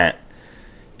 you can't.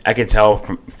 I could tell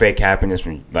from fake happiness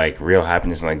from, like, real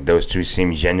happiness. And, like, those two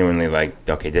seem genuinely like,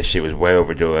 okay, this shit was way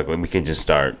overdue. Like we could just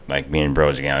start, like, being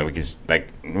bros again. Like, we could, just, like,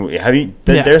 have you.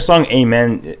 Yeah. Their song,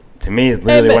 Amen, to me, is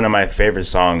literally Amen. one of my favorite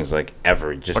songs, like,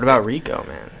 ever. Just What about Rico,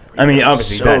 man? I mean, Rico's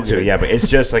obviously so that too, good. yeah. But it's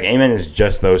just like Amen is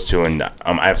just those two, and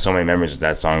I have so many memories of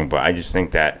that song. But I just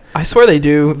think that I swear they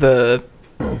do the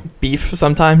beef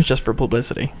sometimes just for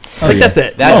publicity. Oh, Like, yeah. that's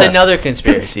it. That's Oh. another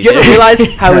conspiracy. You ever dude. realize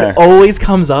how it always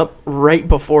comes up right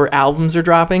before albums are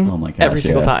dropping? Oh my gosh, Every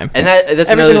single yeah. time. And that's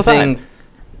Every another single thing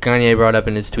Kanye brought up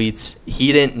in his tweets.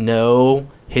 He didn't know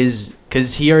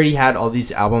because he already had all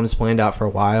these albums planned out for a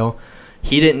while.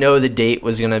 He didn't know the date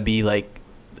was going to be like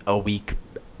a week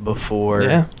before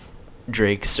Yeah.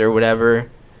 Drake's or whatever.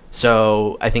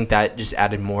 So I think that just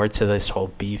added more to this whole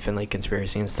beef and like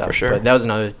conspiracy and stuff. For sure. But that was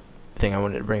another thing I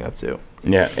wanted to bring up too.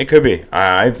 yeah, it could be.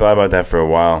 I've thought about that for a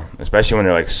while, especially when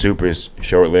they're like super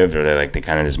short-lived or they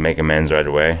kind of just make amends right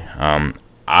away.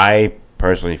 I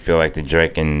personally feel like the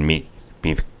Drake and Meek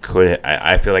beef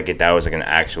I feel like that was like an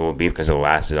actual beef because it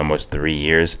lasted almost 3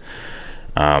 years.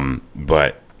 But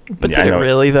But yeah, did I it know-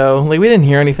 really though? Like we didn't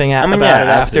hear anything I mean, about yeah, it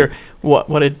after. What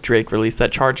did Drake release?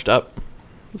 That Charged Up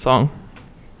song.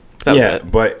 That was yeah,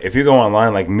 it. but if you go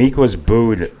online, like Meek was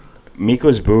booed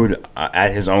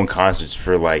at his own concerts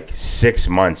for like 6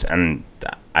 months, and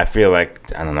I feel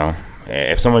like I don't know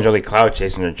if someone's really clout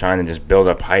chasing or trying to just build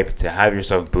up hype to have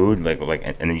yourself booed,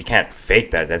 and you can't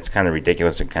fake that. That's kind of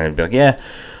ridiculous to kind of be like, yeah,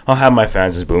 I'll have my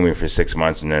fans just boo me for 6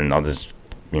 months, and then I'll just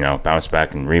bounce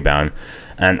back and rebound.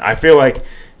 And I feel like,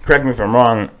 correct me if I'm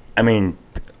wrong, I mean,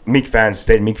 Meek fans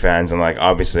stayed Meek fans, and like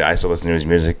obviously I still listen to his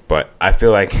music, but I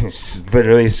feel like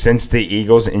literally since the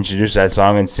Eagles introduced that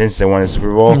song and since they won the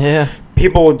Super Bowl, Yeah.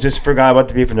 people just forgot about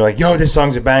the beef and they're like, "Yo, this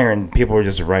song's a banger," and people were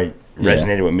just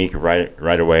resonated with Meek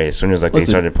right away as soon as like they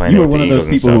Listen, started playing you it were with one the of Eagles those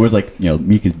and people stuff. who was like,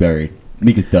 Meek is buried.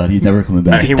 Meek is done. He's never coming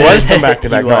back. He was from back to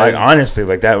back. He No, like was. honestly,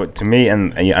 like that to me,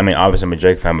 and I mean, obviously I'm a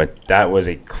Drake fan, but that was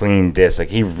a clean diss. Like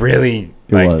he really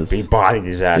he bodied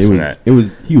his ass in that. He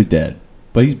was dead,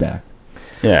 but he's back.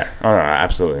 Yeah, oh, no,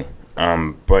 absolutely.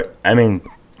 But I mean,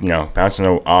 bouncing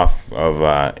off of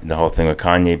the whole thing with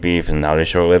Kanye beef and how they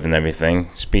short-lived and everything.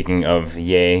 Speaking of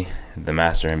Ye, the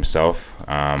master himself,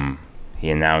 he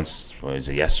announced, what was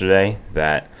it, yesterday,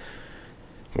 that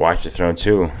Watch the Throne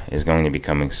 2 is going to be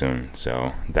coming soon.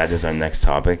 So that is our next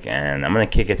topic, and I'm gonna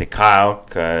kick it to Kyle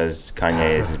because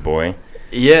Kanye is his boy.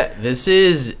 Yeah, this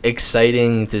is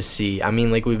exciting to see. I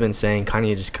mean, like we've been saying,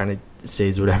 Kanye just kind of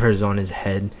says whatever's on his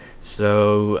head.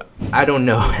 So I don't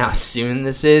know how soon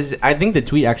this is. I think the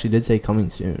tweet actually did say coming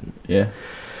soon. Yeah.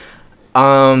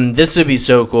 This would be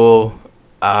so cool.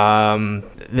 Man,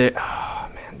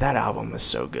 that album was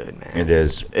so good, man. It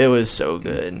is. It was so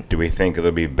good. Do we think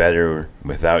it'll be better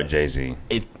without Jay-Z?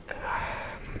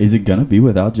 Is it gonna be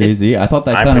without Jay-Z? I thought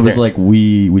that I kind of was predict- like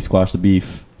we squashed the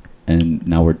beef, and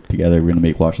now we're together. We're gonna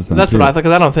make Watch the Throne. That's what I thought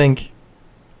because I don't think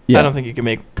you can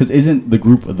make. Because isn't the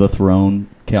group The Throne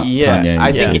Yeah, Kanye? I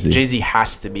and think Jay-Z? Jay-Z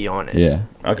has to be on it. Yeah.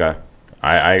 Okay.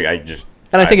 I just.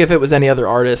 And I think if it was any other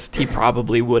artist, he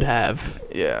probably would have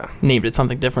Yeah. named it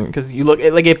something different. Because you look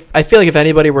like I feel like if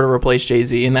anybody were to replace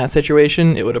Jay-Z in that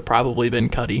situation, it would have probably been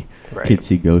Cudi. Right. Kids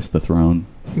see Ghost the Throne.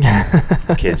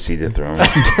 Kids see the throne.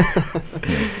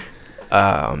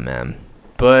 Oh, man.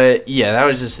 But, yeah, that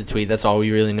was just a tweet. That's all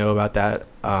we really know about that.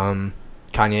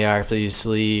 Kanye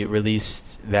obviously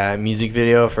released that music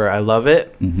video for I Love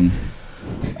It. Mm-hmm.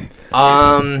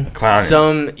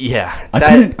 Clowning.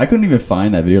 I couldn't even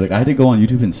find that video. Like I had to go on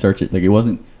YouTube and search it. Like it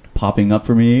wasn't popping up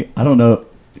for me. I don't know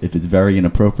if it's very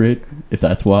inappropriate. If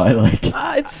that's why. Like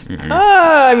It's.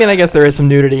 I mean, I guess there is some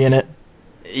nudity in it.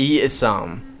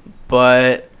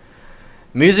 But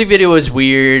music video was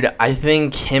weird. I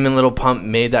think him and Lil Pump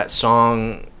made that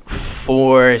song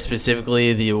for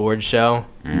specifically the award show.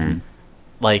 Mm.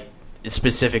 Like,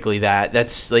 specifically that.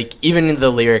 That's like even in the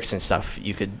lyrics and stuff,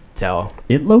 you could tell.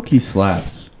 It low-key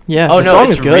slaps. Yeah. Oh the no, song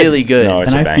it's is good. really good. No,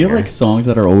 it's And a I feel banger. like songs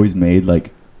that are always made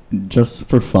like just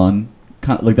for fun,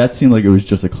 kind of, like that seemed like it was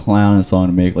just a clown song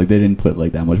to make. Like they didn't put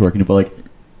like that much work into it, but like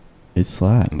it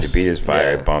slaps. The beat is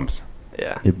fire. Yeah. It bumps.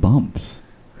 Yeah. It bumps.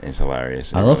 It's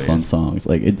hilarious. It I love really fun is. songs.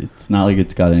 Like it's not like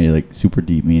it's got any like super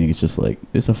deep meaning. It's just like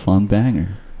it's a fun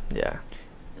banger. Yeah.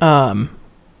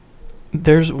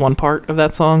 There's one part of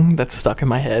that song that's stuck in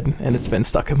my head, and it's been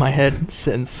stuck in my head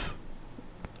since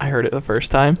I heard it the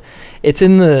first time. It's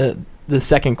in the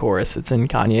second chorus. It's in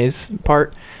Kanye's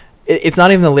part. It's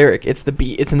not even the lyric. It's the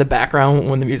beat. It's in the background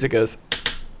when the music goes.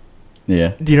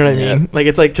 Yeah, Do you know what I Yeah. mean? Like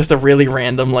it's like just a really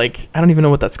random, like I don't even know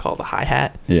what that's called, a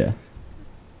hi-hat. yeah.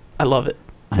 I love it.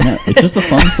 I know. It's just a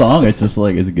fun song. It's just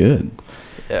like it's good.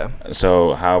 Yeah.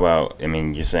 So how about, I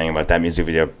mean, you're saying about that music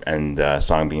video and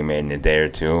song being made in a day or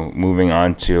two. Moving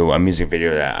on to a music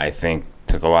video that I think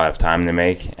took a lot of time to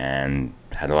make and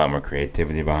had a lot more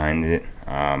creativity behind it.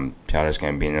 Childish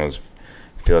Gambino's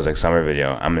Feels Like Summer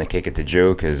video. I'm going to kick it to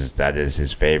Drew because that is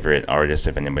his favorite artist,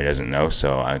 if anybody doesn't know.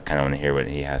 So I kind of want to hear what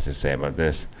he has to say about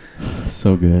this.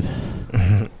 So good.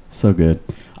 So good.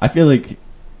 I feel like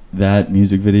that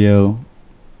music video,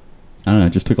 I don't know,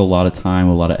 it just took a lot of time,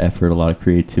 a lot of effort, a lot of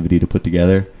creativity to put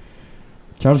together.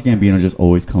 Childish Gambino just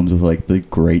always comes with like the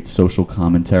great social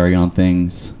commentary on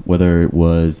things, whether it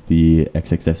was the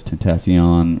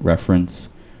XXXTentacion reference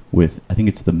with, I think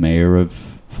it's the mayor of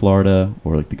Florida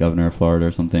or like the governor of Florida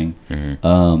or something. Mm-hmm.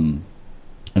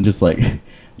 And just like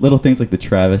little things like the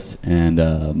Travis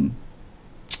and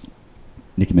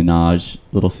Nicki Minaj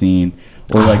little scene.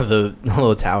 Or like the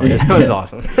little tower. That was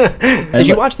awesome. Did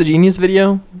you watch the Genius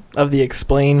video of the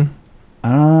Explain?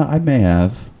 I may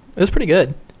have. It was pretty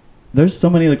good. There's so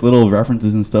many like little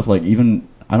references and stuff. Like even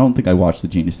I don't think I watched the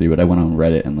Genius video, but I went on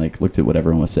Reddit and like looked at what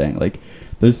everyone was saying. Like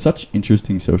there's such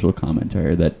interesting social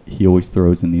commentary that he always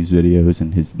throws in these videos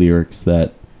and his lyrics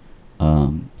that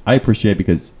I appreciate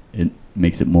because it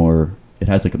makes it more. It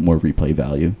has like a more replay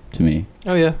value to me.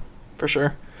 Oh yeah, for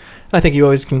sure. I think you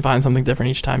always can find something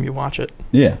different each time you watch it.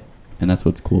 Yeah, and that's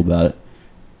what's cool about it.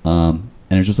 And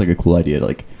it's just like a cool idea.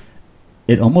 Like,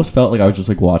 it almost felt like I was just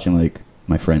like watching like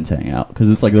my friends hang out because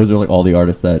it's like those are like all the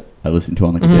artists that I listen to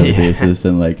on like a daily Yeah. basis,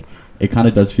 and like it kind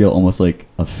of does feel almost like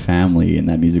a family in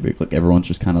that music video. Like everyone's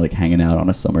just kind of like hanging out on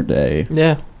a summer day,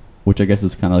 Yeah, which I guess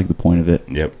is kind of like the point of it.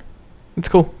 Yep. it's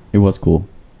cool. It was cool.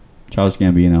 Childish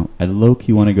Gambino. I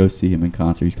low-key want to go see him in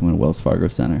concert. He's coming to Wells Fargo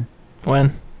Center.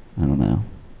 When? I don't know,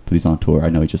 but he's on tour. I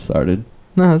know he just started.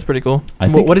 No, that's pretty cool. I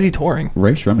think- What is he touring?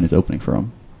 Ray Sherman is opening for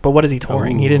him. But what is he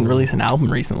touring? He didn't Oh. release an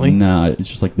album recently. No, it's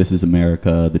just like This Is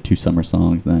America, the 2 summer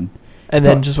songs. Then And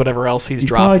then just whatever else he's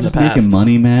dropped probably in the just past. making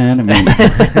money, man. I mean,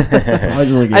 probably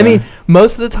just like, I mean,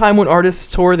 most of the time when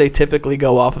artists tour, they typically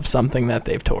go off of something that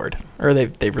they've toured or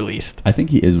they've released. I think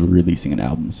he is releasing an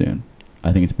album soon.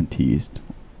 I think it's been teased.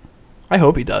 I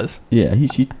hope he does. Yeah,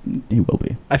 he will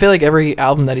be. I feel like every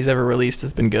album that he's ever released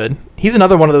has been good. He's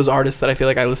another one of those artists that I feel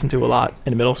like I listened to a lot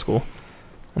in middle school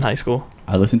and high school.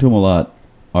 I listened to him a lot.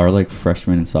 Our like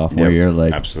freshman and sophomore Yep, year,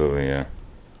 like Absolutely, yeah.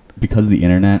 because of the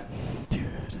internet.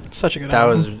 Such a good That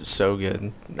album. was so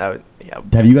good. Yeah.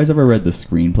 Have you guys ever read the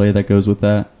screenplay that goes with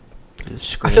that?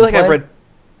 I feel like I've read.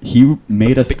 He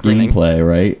made a The beginning. screenplay,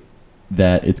 right?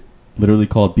 That it's literally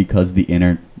called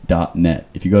BecauseTheInner.net.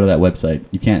 If you go to that website,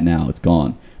 you can't now, it's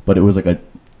gone. But it was like a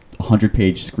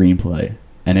 100-page screenplay.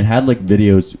 And it had like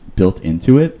videos built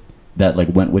into it that like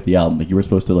went with the album. Like you were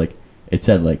supposed to like, it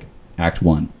said like Act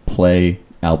 1, play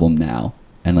album now.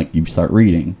 And like you start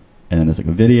reading. And then there's like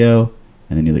a video.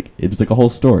 And then you like, it was like a whole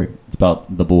story. It's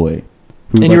about the boy.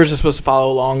 Who, And like, you were just supposed to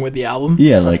follow along with the album?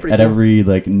 yeah, That's like pretty at cool. every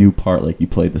like new part, like you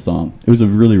played the song. It was a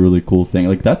really, really cool thing.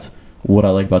 Like that's what I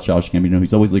like about Childish Gambino.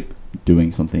 He's always like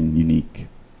doing something unique.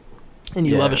 And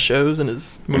you Yeah. love his shows and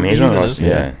his I mean, movies. he's one of and the most, his,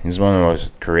 yeah, he's one of the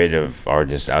most creative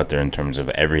artists out there in terms of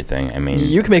everything. I mean,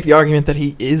 You can make the argument that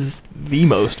he is the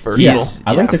most versatile. Yes.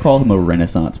 I like Yeah. to call him a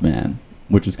Renaissance man,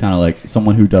 which is kind of like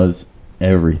someone who does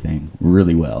everything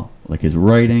really well, like his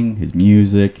writing, his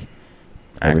music,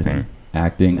 everything.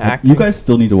 Acting. Acting. You guys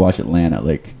still need to watch Atlanta.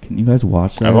 Like, can you guys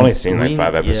watch that? I've only seen like Green-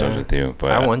 5 episodes yeah. with you,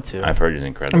 but I want to. I've heard it's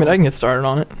incredible. I mean, I can get started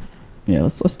on it. Yeah,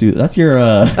 let's do that. That's your.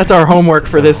 That's our homework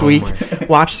for It's this our week. homework.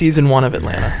 Watch season 1 of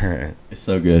Atlanta. It's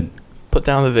so good. Put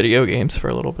down the video games for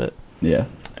a little bit. Yeah.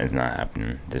 It's not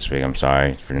happening this week. I'm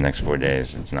sorry. For the next 4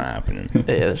 days, it's not happening. Yeah,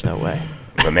 there's no way.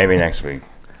 But maybe next week.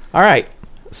 All right.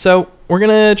 So we're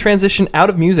going to transition out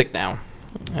of music now.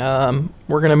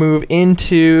 We're going to move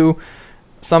into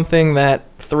something that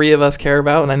 3 of us care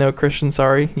about. And I know, Christian,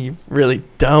 sorry, you really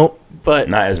don't. But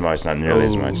Not as much. Not nearly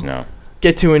as Oh. much, no.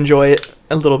 get to enjoy it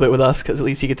a little bit with us, because at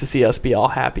least you get to see us be all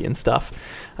happy and stuff.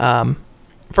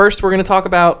 First, we're going to talk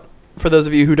about, for those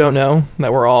of you who don't know,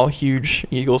 that we're all huge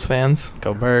Eagles fans.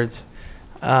 Go Birds.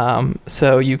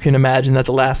 So you can imagine that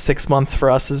the last 6 months for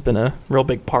us has been a real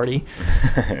big party.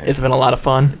 It's been a lot of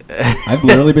fun. I've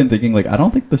literally been thinking, like, I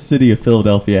don't think the city of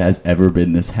Philadelphia has ever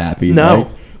been this happy.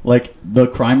 No. Like the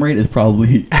crime rate is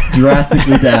probably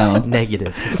drastically down.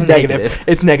 Negative. It's Negative.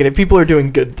 It's negative. People are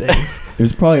doing good things. It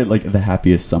was probably like the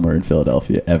happiest summer in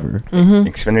Philadelphia ever. Mm-hmm.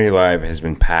 Xfinity Live has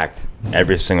been packed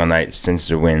every single night since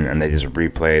the win, and they just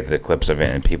replay the clips of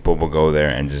it, and people will go there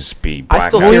and just be I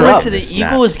still When we tear went up. to the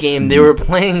Snap. Eagles game, they were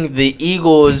playing the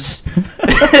Eagles.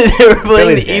 They were playing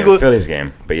Phillies the game, Eagles. Phillies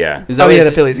game, but yeah. Is that Oh, what yeah, it's-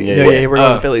 the Phillies game. Yeah, Yeah, yeah. we're going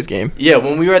to Oh. the Phillies game. Yeah,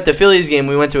 when we were at the Phillies game,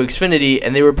 we went to Xfinity,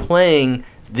 and they were playing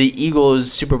the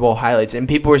Eagles Super Bowl highlights, and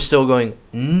people were still going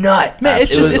nuts. Man,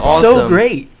 it's It just, was it's awesome. so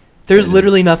great. There's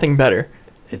literally nothing better.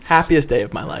 It's Happiest day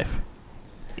of my life.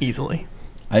 Easily.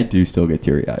 I do still get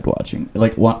teary-eyed watching.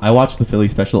 Like, I watched the Philly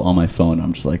special on my phone.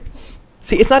 I'm just like,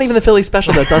 See, it's not even the Philly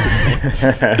special that does it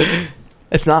to me.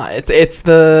 It's not. It's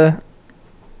the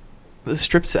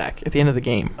strip sack at the end of the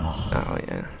game. Oh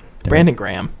yeah. Brandon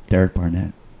Graham. Derek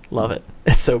Barnett. Love it.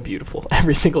 It's so beautiful.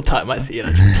 Every single time I see it,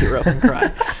 I just tear up and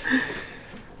cry.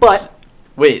 But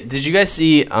Wait, did you guys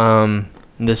see?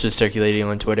 This was circulating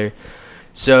on Twitter.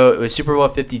 So it was Super Bowl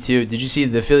 52. Did you see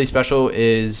the Philly special?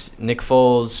 Is Nick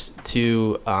Foles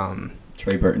to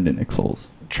Trey Burton to Nick Foles.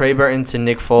 Trey Burton to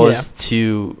Nick Foles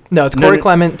to no, it's No, Corey no.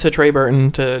 Clement to Trey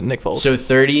Burton to Nick Foles. so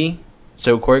 30.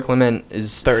 So Corey Clement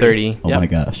is 30. 30. Oh Yep. my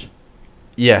gosh.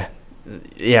 Yeah,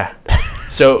 yeah.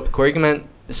 So Corey Clement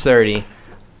is 30.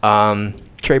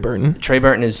 Trey Burton, Trey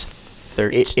Burton is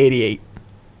 30. 88.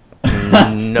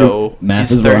 No, Math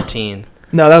he's is wrong. 13.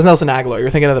 No, that was Nelson Aguilar. You're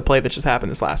thinking of the play that just happened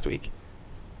this last week.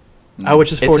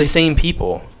 Which is It's 40. the same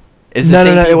people. It's No, the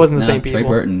same it people. wasn't the No, same Trey people.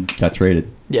 Burton got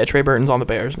traded. Yeah, Trey Burton's on the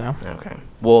Bears now. Okay.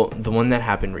 Well, the one that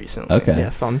happened recently. Okay.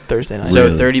 Yes, on Thursday night. So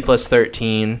Really? 30 plus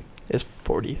 13 is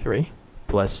 43.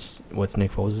 plus what's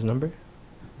Nick Foles' number?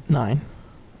 9.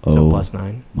 Oh So plus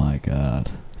 9. my God.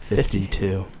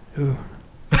 52. Ooh.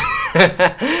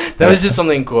 That was just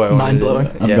something cool. I wanted to-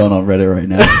 Mind-blowing. I'm yeah. going on Reddit right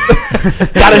now.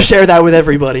 Gotta share that with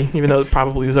everybody, even though it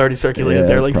probably was already circulated Yeah,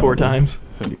 there like 4 probably. times.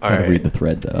 Gotta right. read the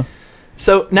thread though.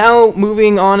 So now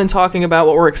moving on and talking about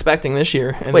what we're expecting this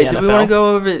year in Wait, the do we NFL. want to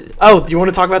go over it? Oh, do you want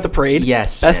to talk about the parade?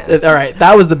 Yes. Best. man. All right,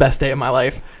 that was the best day of my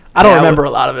life. I don't That remember a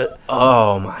lot of it.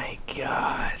 Oh my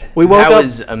god. We woke that up-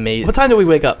 was amazing. What time did we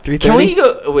wake up? 3:30. Can we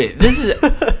go? Wait, this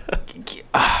is.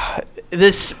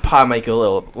 This pod might go a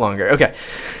little longer. Okay.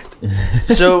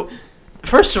 So,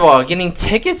 first of all, getting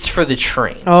tickets for the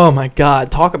train. Oh my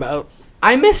God! Talk about.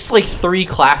 I missed like 3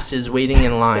 classes waiting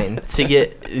in line to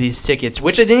get these tickets,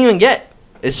 which I didn't even get.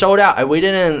 It sold out. I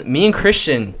waited in. Me and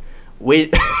Christian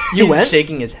wait. You He's went?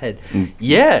 shaking his head.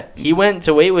 Yeah, he went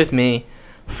to wait with me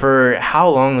for how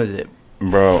long was it?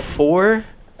 Bro, 4.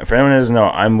 for anyone who doesn't know,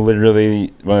 I'm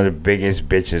literally one of the biggest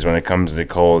bitches when it comes to the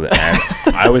cold. And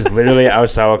I was literally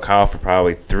outside with Kyle for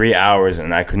probably 3 hours,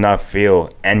 and I could not feel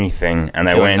anything. And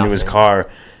I Feel went into his nothing. car,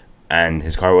 and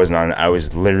his car wasn't on. I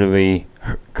was literally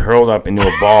curled up into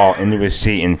a ball into his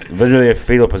seat in literally a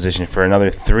fetal position for another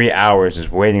 3 hours,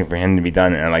 just waiting for him to be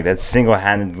done. And like that's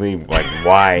single-handedly like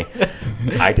why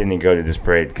I didn't go to this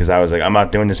parade, because I was like, I'm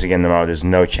not doing this again tomorrow. There's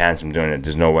no chance I'm doing it.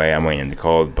 There's no way I'm waiting in the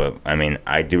cold. But I mean,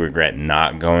 I do regret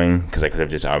not going, because I could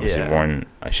have just obviously Yeah. worn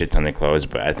a shit ton of clothes.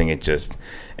 But I think it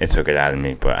took it out of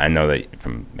me. But I know that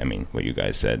from what you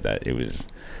guys said, that it was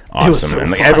awesome. It was so and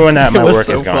like fun. everyone at It my was work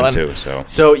so is gone fun. too. So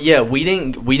So yeah, we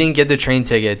didn't get the train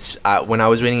tickets when I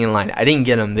was waiting in line. I didn't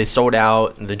get them. They sold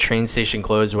out. The train station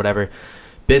closed. Whatever.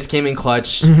 Biz came in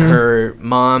clutch. Mhm. Her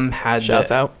mom had Shouts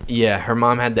the, out. Yeah, her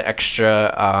mom had the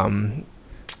extra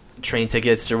train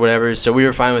tickets or whatever. So we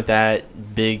were fine with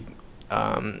that. Big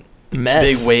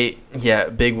Mess. big weight. Yeah,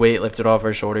 big weight lifted off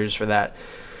our shoulders for that.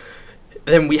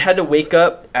 Then we had to wake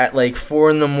up at like 4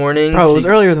 in the morning. Bro, it to- was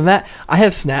earlier than that. I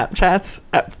have Snapchats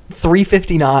at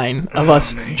 3:59 of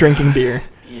us drinking beer.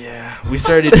 Yeah, we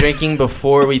started drinking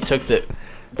before we took the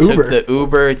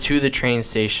Uber to the train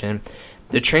station.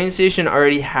 The train station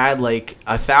already had like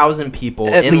 1,000 people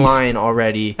At in least. line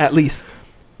already. At least.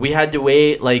 We had to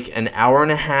wait like an hour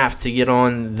and a half to get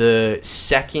on the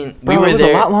second. Bro, we were it was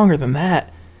there. a lot longer than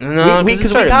that. No, we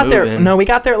because we got there. No, we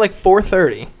got there at like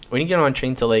 4:30. we didn't get on a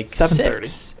train till like 7:30.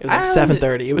 6. It was like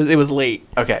 7:30. It was late.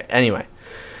 Okay. Anyway,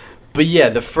 but yeah,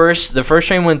 the first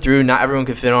train went through. Not everyone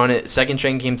could fit on it. Second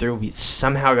train came through. We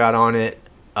somehow got on it.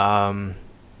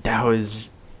 That was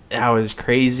That was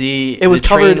crazy. It was The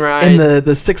covered train ride. in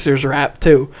the Sixers wrap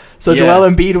too. So Yeah. Joel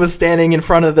Embiid was standing in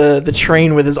front of the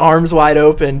train with his arms wide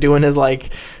open, doing his like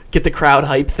get the crowd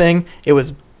hype thing. It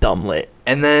was dumb lit.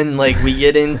 And then like we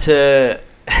get into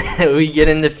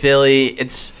Philly.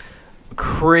 It's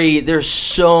crazy. There's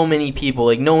so many people.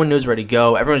 Like no one knows where to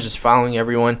go. Everyone's just following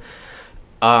everyone.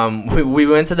 We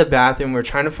went to the bathroom. We're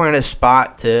trying to find a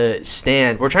spot to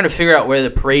stand. We're trying to figure out where the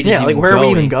parade is. Yeah, like even where going. are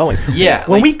we even going? Yeah,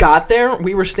 When like, we got there,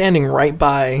 we were standing right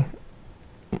by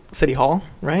City Hall,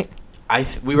 right?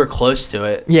 we were close to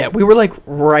it. Yeah, we were like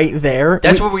right there.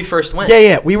 That's where we first went.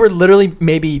 Yeah, we were literally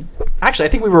actually I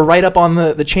think we were right up on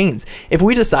the chains. If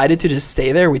we decided to just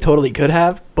stay there, we totally could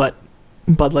have, but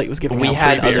Bud Light was giving We out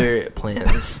had free beer. other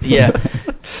plans. Yeah.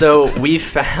 So we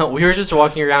were just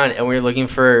walking around and we were looking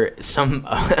for some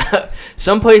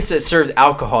place that served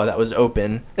alcohol that was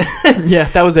open. Yeah,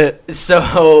 that was it.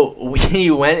 So we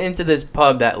went into this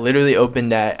pub that literally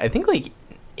opened at I think like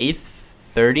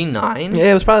 8:39.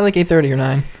 Yeah, it was probably like 8:30 or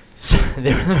 9. So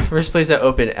they were the first place that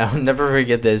opened. I'll never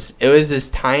forget this. It was this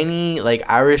tiny like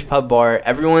Irish pub bar.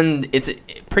 It's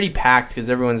pretty packed because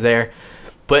everyone's there.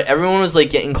 But everyone was like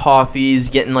getting coffees,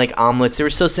 getting like omelets. They were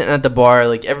still sitting at the bar.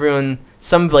 Like everyone,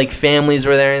 some like families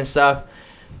were there and stuff.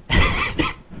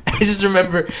 I just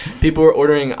remember people were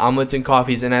ordering omelets and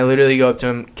coffees, and I literally go up to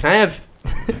him. Can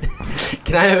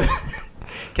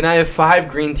I have 5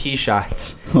 green tea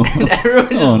shots? And everyone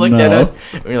just looked at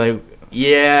us. And we were like,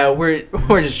 yeah, we're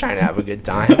just trying to have a good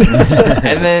time.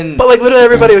 And then, But like literally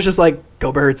everybody was just like,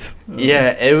 "Go Birds."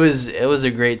 yeah, it was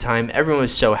a great time. Everyone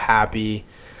was so happy.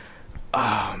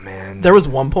 Oh man, There was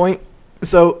one point,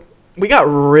 so we got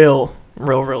real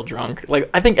drunk. Like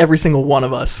I think every single one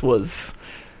of us was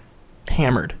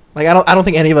hammered. Like I don't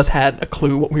think any of us had a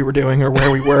clue what we were doing or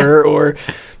where we were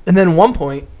and then one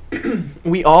point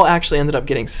we all actually ended up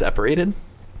getting separated.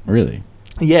 Really?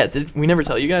 Yeah, did we never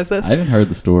tell you guys this? I haven't heard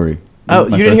the story. Oh, This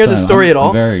is my you didn't first hear the time. story at all?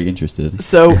 I'm very interested.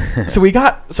 So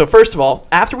first of all,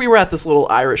 after we were at this little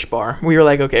Irish bar, we were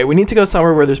like, okay, we need to go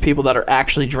somewhere where there's people that are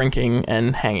actually drinking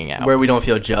and hanging out. where we don't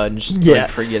feel judged Yeah. like,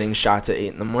 for getting shots at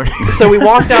 8 a.m. So we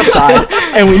walked outside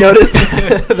and we noticed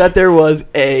that there was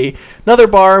another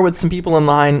bar with some people in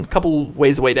line a couple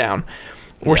ways away down.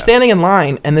 We're Yeah. standing in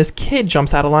line and this kid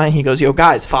jumps out of line. He goes, "Yo,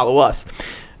 guys, follow us."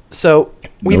 So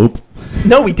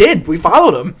No, we did. We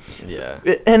followed him. Yeah.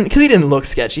 And because he didn't look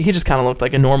sketchy, he just kind of looked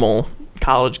like a normal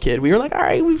college kid. We were like, all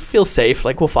right, we feel safe.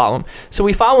 Like, we'll follow him. So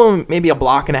we follow him maybe a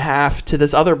block and a half to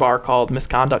this other bar called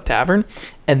Misconduct Tavern.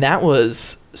 And that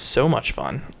was so much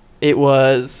fun. It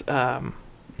was...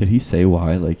 Did he say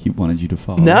why? Like, he wanted you to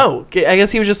follow? No. I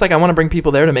guess he was just like, I want to bring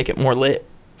people there to make it more lit.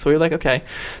 So we were like, okay.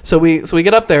 So we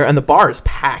get up there, and the bar is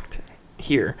packed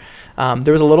here.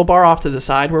 There was a little bar off to the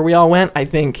side where we all went. I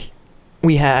think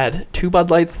we had 2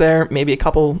 Bud Lights there, maybe a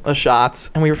couple of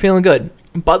shots, and we were feeling good.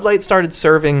 Bud Light started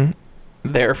serving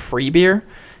their free beer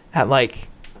at like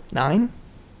 9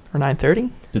 or 9:30.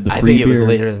 Did the I free think it was beer-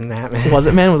 later than that, man. Was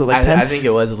it, man? Was it like 10? I think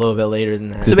it was a little bit later than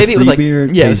that. So did maybe the it was free like- beer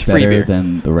yeah, it was taste free better beer.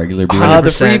 than the regular beer. 100%.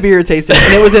 The free beer tasted,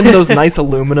 and it was in those nice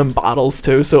aluminum bottles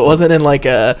too, so it wasn't in like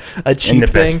a cheap In the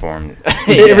thing. best form.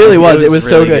 It really was. It was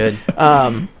so really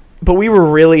good. But we were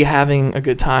really having a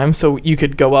good time. So you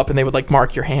could go up and they would like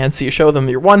mark your hand. So you show them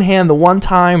your one hand the one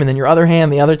time and then your other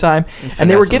hand the other time. And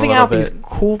they were giving out these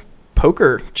cool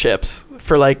poker chips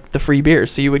for like the free beer.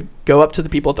 So you would go up to the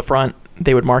people at the front.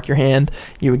 They would mark your hand.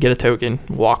 You would get a token,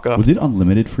 walk up. Was it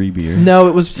unlimited free beer? No,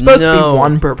 it was supposed to No. be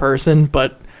 1 per person,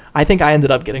 but I think I ended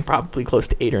up getting probably close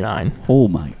to 8 or 9. Oh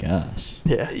my gosh.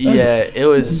 Yeah. Yeah, it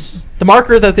was. The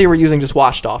marker that they were using just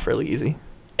washed off really easy.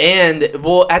 And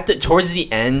well, towards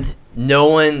the end,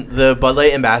 the Bud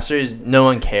Light ambassadors, no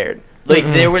one cared. Like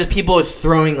Mm-mm. there was people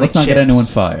throwing like Let's not chips. get anyone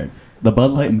fired. The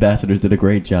Bud Light ambassadors did a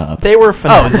great job. They were Oh,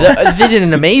 phenomenal. they did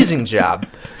an amazing job.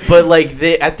 But like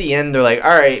at the end, they're like,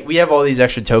 all right, we have all these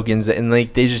extra tokens, and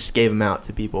like they just gave them out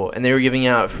to people, and they were giving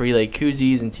out free like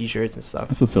koozies and T-shirts and stuff.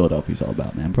 That's what Philadelphia's all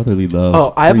about, man. Brotherly love.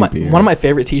 Oh, I have free beer. one of my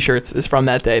favorite T-shirts is from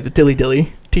that day. The Dilly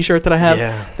Dilly T-shirt that I have,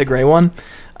 Yeah. the gray one.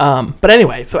 But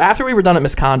anyway, so after we were done at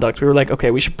Misconduct, we were like,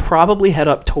 okay, we should probably head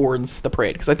up towards the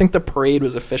parade because I think the parade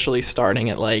was officially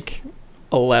starting at like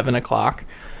 11 o'clock.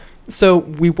 So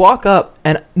we walk up,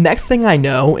 and next thing I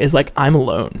know is like I'm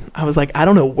alone. I was like, I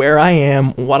don't know where I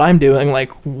am, what I'm doing, like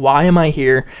why am I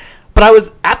here? But I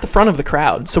was at the front of the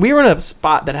crowd, so we were in a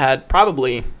spot that had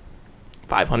probably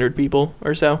 500 people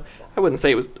or so. I wouldn't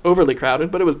say it was overly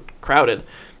crowded, but it was crowded.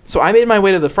 So I made my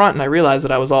way to the front, and I realized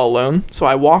that I was all alone. So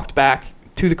I walked back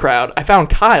to the crowd. I found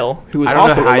Kyle, who was I don't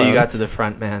also know how alone. you got to the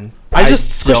front, man. I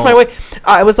just squished don't- my way.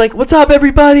 I was like, "What's up,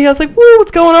 everybody?" I was like, "Woo,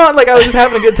 what's going on?" Like I was just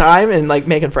having a good time and like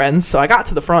making friends. So I got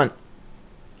to the front,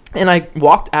 And I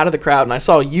walked out of the crowd and I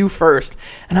saw you first.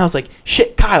 And I was like,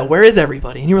 shit, Kyle, where is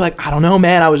everybody? And you were like, I don't know,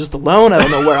 man. I was just alone. I don't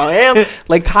know where I am.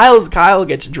 Like, Kyle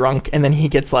gets drunk and then he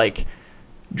gets, like,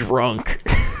 drunk.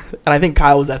 And I think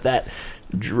Kyle was at that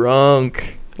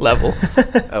drunk level.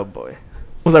 Oh, boy.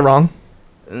 Was I wrong?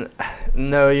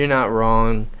 No, you're not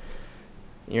wrong.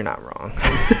 You're not wrong.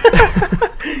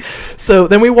 So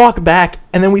then we walk back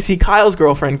and then we see Kyle's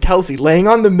girlfriend, Kelsey, laying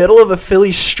on the middle of a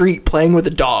Philly street playing with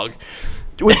a dog.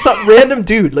 With some random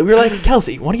dude. We were like,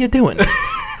 Kelsey, what are you doing?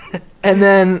 And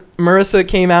then Marissa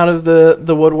came out of the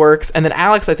woodworks. And then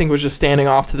Alex, I think, was just standing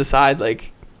off to the side,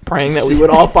 like, praying that we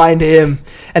would all find him.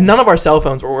 And none of our cell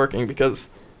phones were working because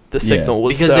the signal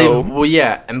was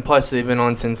and plus they've been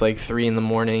on since, like, 3 in the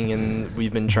morning, and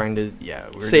we've been trying to,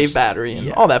 save battery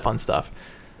and all that fun stuff.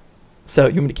 So,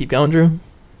 you want me to keep going, Drew?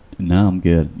 No, I'm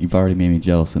good. You've already made me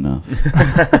jealous enough.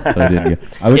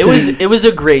 It was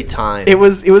a great time. It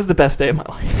was the best day of my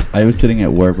life. I was sitting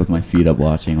at work with my feet up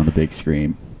watching on the big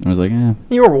screen. I was like,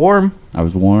 You were warm. I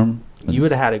was warm. You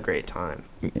would have had a great time.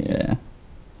 Yeah.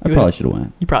 I probably should have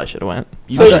went. You probably should have went.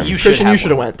 Christian, you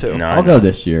should have went too. No, I'll go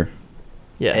this year.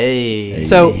 Yeah. Hey.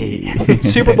 So,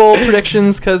 Super Bowl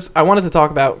predictions, because I wanted to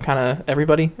talk about kind of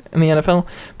everybody in the NFL.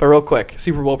 But real quick,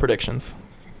 Super Bowl predictions.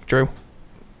 Drew?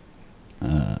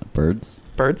 Birds.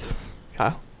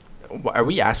 Kyle? Are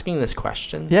we asking this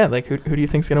question? Yeah, like who do you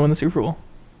think's going to win the Super Bowl?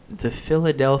 The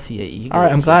Philadelphia Eagles. All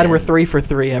right, I'm glad we're 3 for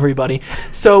 3, everybody.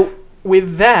 So,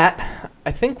 with that,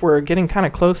 I think we're getting kind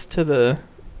of close to the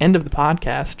end of the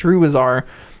podcast. Drew is our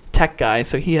tech guy,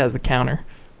 so he has the counter.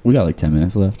 We got like 10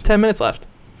 minutes left. 10 minutes left.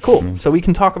 Cool. So we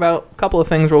can talk about a couple of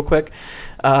things real quick.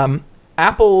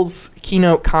 Apple's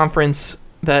keynote conference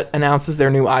that announces their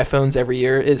new iPhones every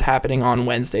year is happening on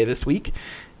Wednesday this week.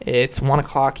 It's 1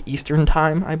 o'clock Eastern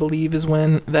time, I believe, is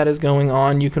when that is going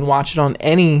on. You can watch it on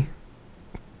any,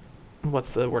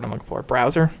 what's the word I'm looking for,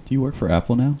 browser? Do you work for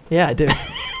Apple now? Yeah, I do.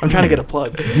 I'm trying to get a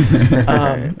plug.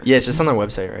 Yeah, it's just on their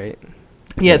website, right?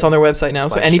 Yeah, it's on their website now,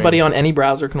 It's so live anybody streamed. on any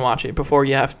browser can watch it. Before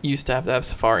you used to have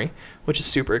Safari, which is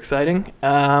super exciting.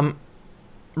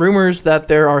 Rumors that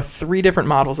there are 3 different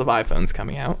models of iPhones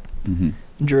coming out. Mm-hmm.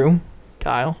 Drew,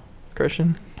 Kyle,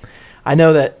 Christian. I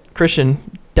know that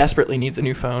Christian desperately needs a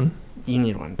new phone. You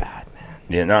need one bad, man.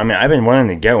 Yeah, no, I mean, I've been wanting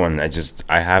to get one.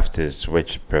 I have to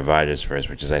switch providers first,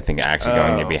 which is, I think, actually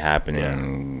going to be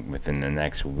happening within the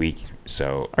next week.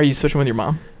 So, Are you switching with your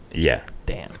mom? yeah.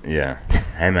 Damn. Yeah.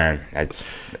 Hey, man, that's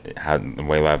how the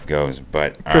way life goes.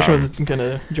 But Christian was going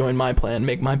to join my plan,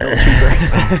 make my bill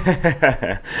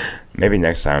cheaper. maybe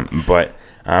next time. But,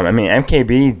 I mean,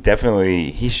 MKB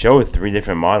definitely, he showed 3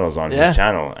 different models on his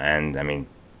channel. And, I mean,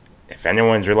 if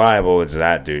anyone's reliable, it's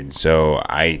that dude. So,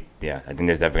 I think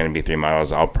there's definitely going to be 3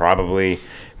 models. I'll probably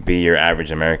be your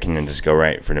average American and just go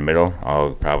right for the middle.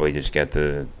 I'll probably just get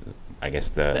the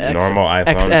normal iPhone.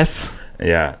 XS.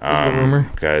 Yeah, is the rumor.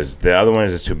 Because the other one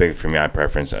is just too big for me. I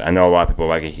preference. I know a lot of people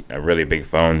like a really big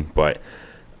phone, but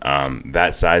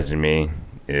that size to me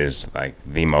is like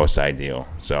the most ideal.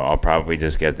 So I'll probably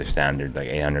just get the standard like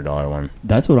 $800 one.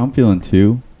 That's what I'm feeling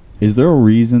too. Is there a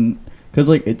reason? Because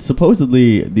like it's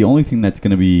supposedly the only thing that's going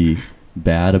to be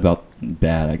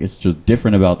I guess just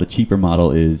different about the cheaper model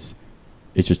is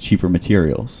it's just cheaper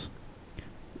materials.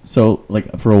 So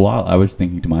like for a while I was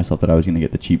thinking to myself that I was going to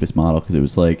get the cheapest model because it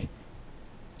was like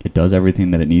it does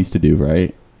everything that it needs to do,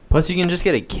 right? Plus, you can just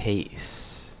get a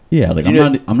case. Yeah, like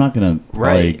I'm not gonna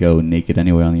probably go naked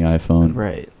anyway on the iPhone.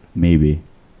 Right. Maybe.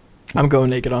 I'm going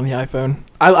naked on the iPhone.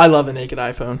 I love a naked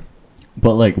iPhone.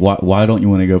 But like, why don't you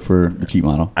want to go for the cheap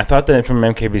model? I thought that from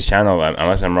MKB's channel,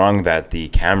 unless I'm wrong, that the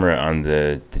camera on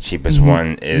the cheapest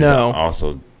one is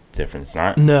also different. It's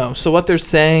not? No. So what they're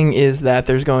saying is that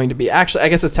there's going to be, actually, I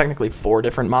guess it's technically 4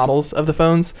 different models of the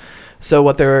phones. So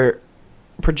what they're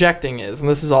projecting is, and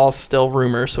this is all still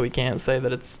rumor, so we can't say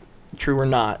that it's true or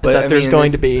not, is that there's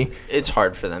going to be... It's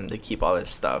hard for them to keep all this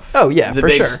stuff. Oh, yeah, the for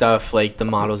big sure. stuff, like the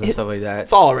models and stuff like that.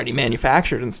 It's all already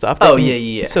manufactured and stuff.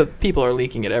 Yeah. So people are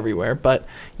leaking it everywhere. But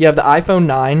you have the iPhone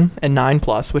 9 and 9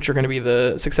 Plus, which are going to be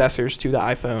the successors to the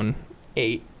iPhone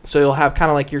 8. So you'll have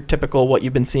kind of like your typical what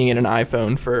you've been seeing in an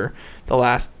iPhone for the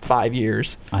last 5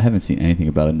 years. I haven't seen anything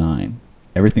about a 9.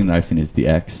 Everything that I've seen is the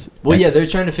X. Well, yeah, they're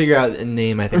trying to figure out a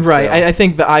name, I think. Right. I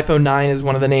think the iPhone 9 is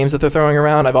one of the names that they're throwing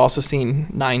around. I've also seen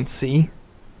 9C.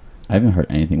 I haven't heard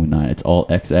anything with 9. It's all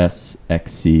XS,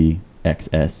 XC,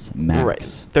 XS, Max.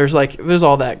 Right. There's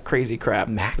all that crazy crap.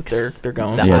 Max. That they're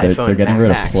going. They're getting rid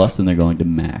of Max. Plus and they're going to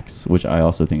Max, which I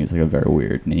also think is like a very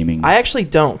weird naming. I actually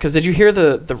don't, because did you hear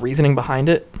the reasoning behind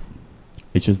it?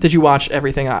 It's just. Did you watch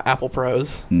everything Apple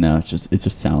Pros? No, it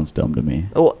just sounds dumb to me.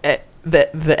 Well,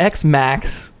 the X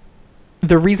Max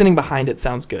the reasoning behind it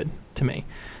sounds good to me.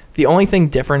 The only thing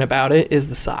different about it is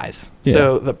the size. Yeah.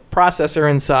 So the processor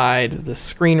inside, the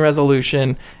screen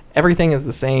resolution, everything is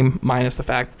the same, minus the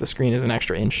fact that the screen is an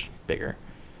extra inch bigger.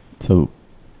 So,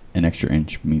 an extra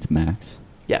inch means max.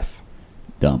 Yes.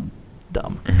 Dumb.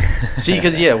 See,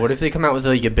 because what if they come out with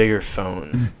like a bigger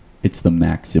phone? It's the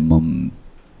maximum.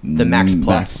 The Max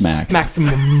Plus. Max.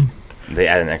 Maximum. They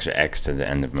add an extra X to the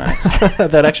end of Max.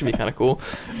 That'd actually be kind of cool.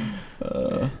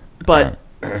 But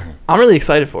I'm really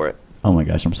excited for it. Oh my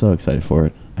gosh, I'm so excited for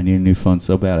it. I need a new phone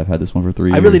so bad. I've had this one for 3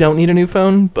 years. I really don't need a new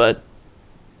phone, but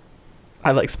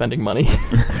I like spending money.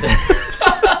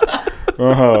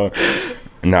 Oh.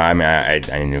 No, I mean I need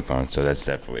a new phone, so that's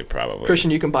definitely probably. Christian,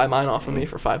 you can buy mine off of me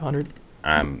for $500.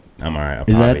 I'm alright. I'll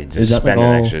Is that- probably is just that like spend an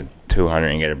all- extra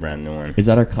 $200 and get a brand new one. Is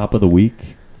that our cop of the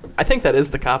week? I think that is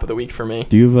the cop of the week for me.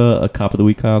 Do you have a cop of the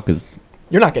week, Kyle? Because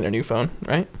You're not getting a new phone,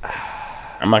 right?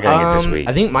 I'm not gonna get this week.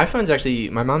 I think my phone's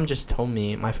actually. My mom just told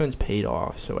me my phone's paid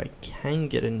off, so I can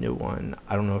get a new one.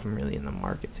 I don't know if I'm really in the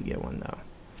market to get one though.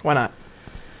 Why not?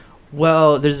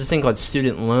 Well, there's this thing called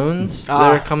student loans that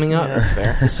are coming up. Yeah, that's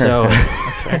fair. So,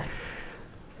 That's fair.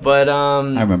 but I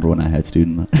remember when I had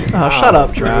student. Oh, shut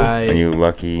up, Drew. right. Are you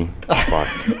lucky? Fuck.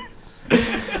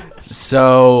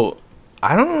 So,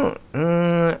 I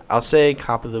don't. I'll say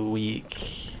cop of the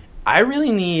week. I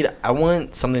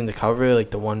want something to cover like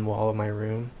the one wall of my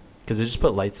room because I just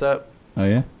put lights up. Oh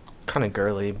yeah. Kind of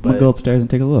girly, We'll but go upstairs and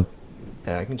take a look.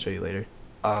 yeah, I can show you later.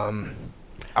 I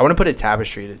want to put a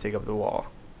tapestry to take up the wall,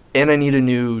 and I need a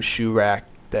new shoe rack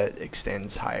that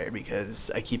extends higher because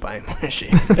I keep buying more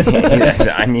shoes.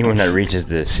 I need one that reaches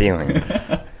the ceiling.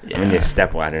 I need a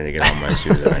step ladder to get all my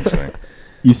shoes eventually.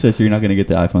 You said so you're not gonna get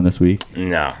the iPhone this week.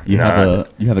 No. You no.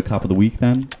 have a cop of the week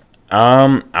then.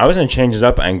 I was gonna change it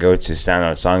up and go to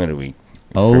standout song of the week.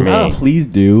 Oh, For me. please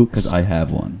do, because I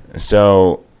have one.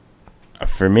 So,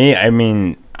 for me, I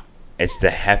mean, it's the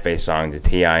Hefe song, the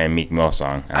T.I. and Meek Mill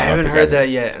song. I haven't heard that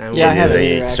yet. And Yeah, I It haven't is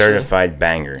either, a actually. certified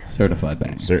banger. Certified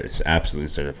bang. It's absolutely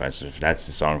certified. So that's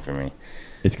the song for me.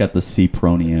 It's got the C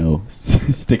Pronio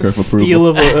sticker of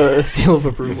approval. Seal of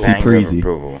approval. Bang. Banger of Crazy.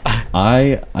 approval.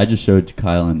 I just showed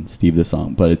Kyle and Steve the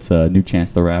song, but it's a new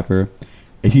Chance the Rapper.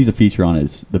 He's a feature on it.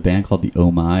 It's the band called the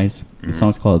Oh My's. The Mhm.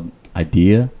 song's called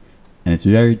Idea, and it's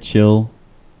very chill.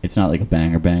 It's not like a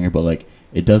banger, but like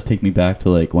it does take me back to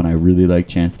like when I really liked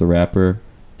Chance the Rapper,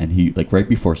 and he like right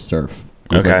before Surf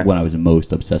was Okay. like when I was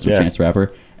most obsessed with Yeah. Chance the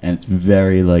Rapper, and it's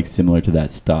very like similar to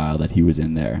that style that he was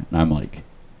in there, and I'm like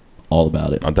all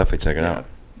about it. I'll definitely check it Yeah. out.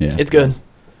 Yeah, It's good.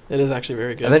 It is actually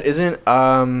very good. And then isn't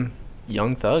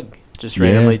Young Thug just Yeah.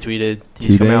 randomly tweeted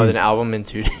he's 2 coming out with an days. album in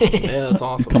 2 yeah, days? that's It's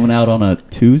awesome. coming out on a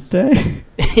Tuesday.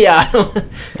 Yeah, I don't,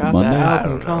 Got Monday? that I album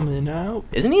don't know. coming out.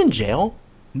 isn't he in jail?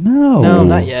 No, No,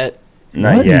 not yet.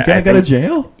 Not What? yet. He's gonna I go to think-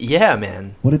 jail. Yeah,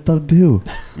 man. What did Thug do?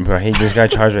 Bro, he just got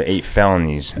charged with 8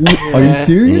 felonies. Are you Yeah.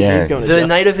 serious? Yeah. He's going to The jail.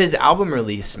 night of his album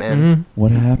release, man. Mhm.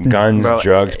 What happened? Guns, Bro,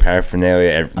 drugs,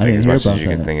 paraphernalia, I didn't as hear much as about you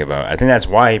can that. think about. I think that's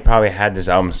why he probably had this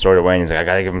album stored away, and he's like, I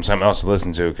gotta give him something else to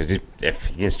listen to, because if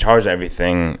he gets charged with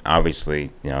everything,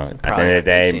 obviously, you know, at the Probably end of have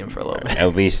the to day, see him for a little bit.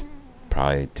 at least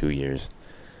probably 2 years.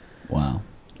 Wow,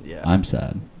 Yeah. I'm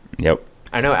sad. Yep.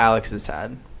 I know Alex is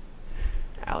sad.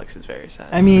 Alex is very sad.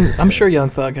 I mean, I'm sure Young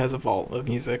Thug has a vault of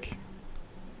music.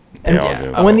 They And all yeah,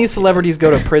 do. when Oh, these celebrities go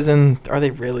to prison, are they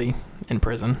really in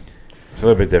prison? It's a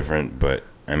little bit different, but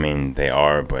I mean, they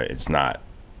are, but it's not.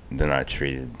 They're not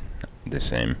treated the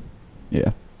same. Yeah.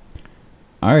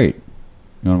 All right.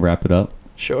 You want to wrap it up?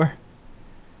 Sure.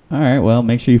 All right. Well,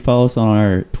 make sure you follow us on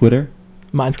our Twitter.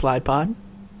 Mine's Clyde Pod,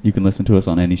 You can listen to us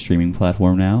on any streaming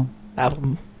platform now.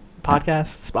 Apple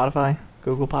Podcasts, Spotify,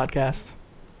 Google Podcasts.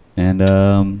 And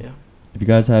Yeah. if you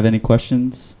guys have any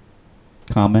questions,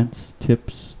 comments,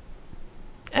 tips,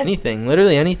 Anything,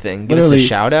 literally anything. Give us Literally, a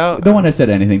shout out. no one has said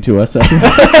anything to us.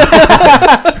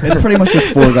 It's pretty much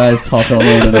just 4 guys talking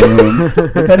alone in a room.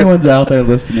 If anyone's out there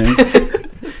listening,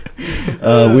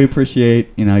 we appreciate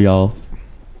y'all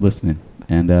listening,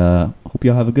 and hope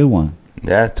y'all have a good one.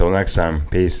 Yeah, till next time.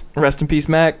 Peace. Rest in peace,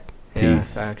 Mac. Yeah,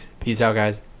 Peace. facts. Peace out,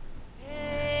 guys.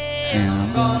 And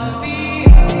I'm gonna Be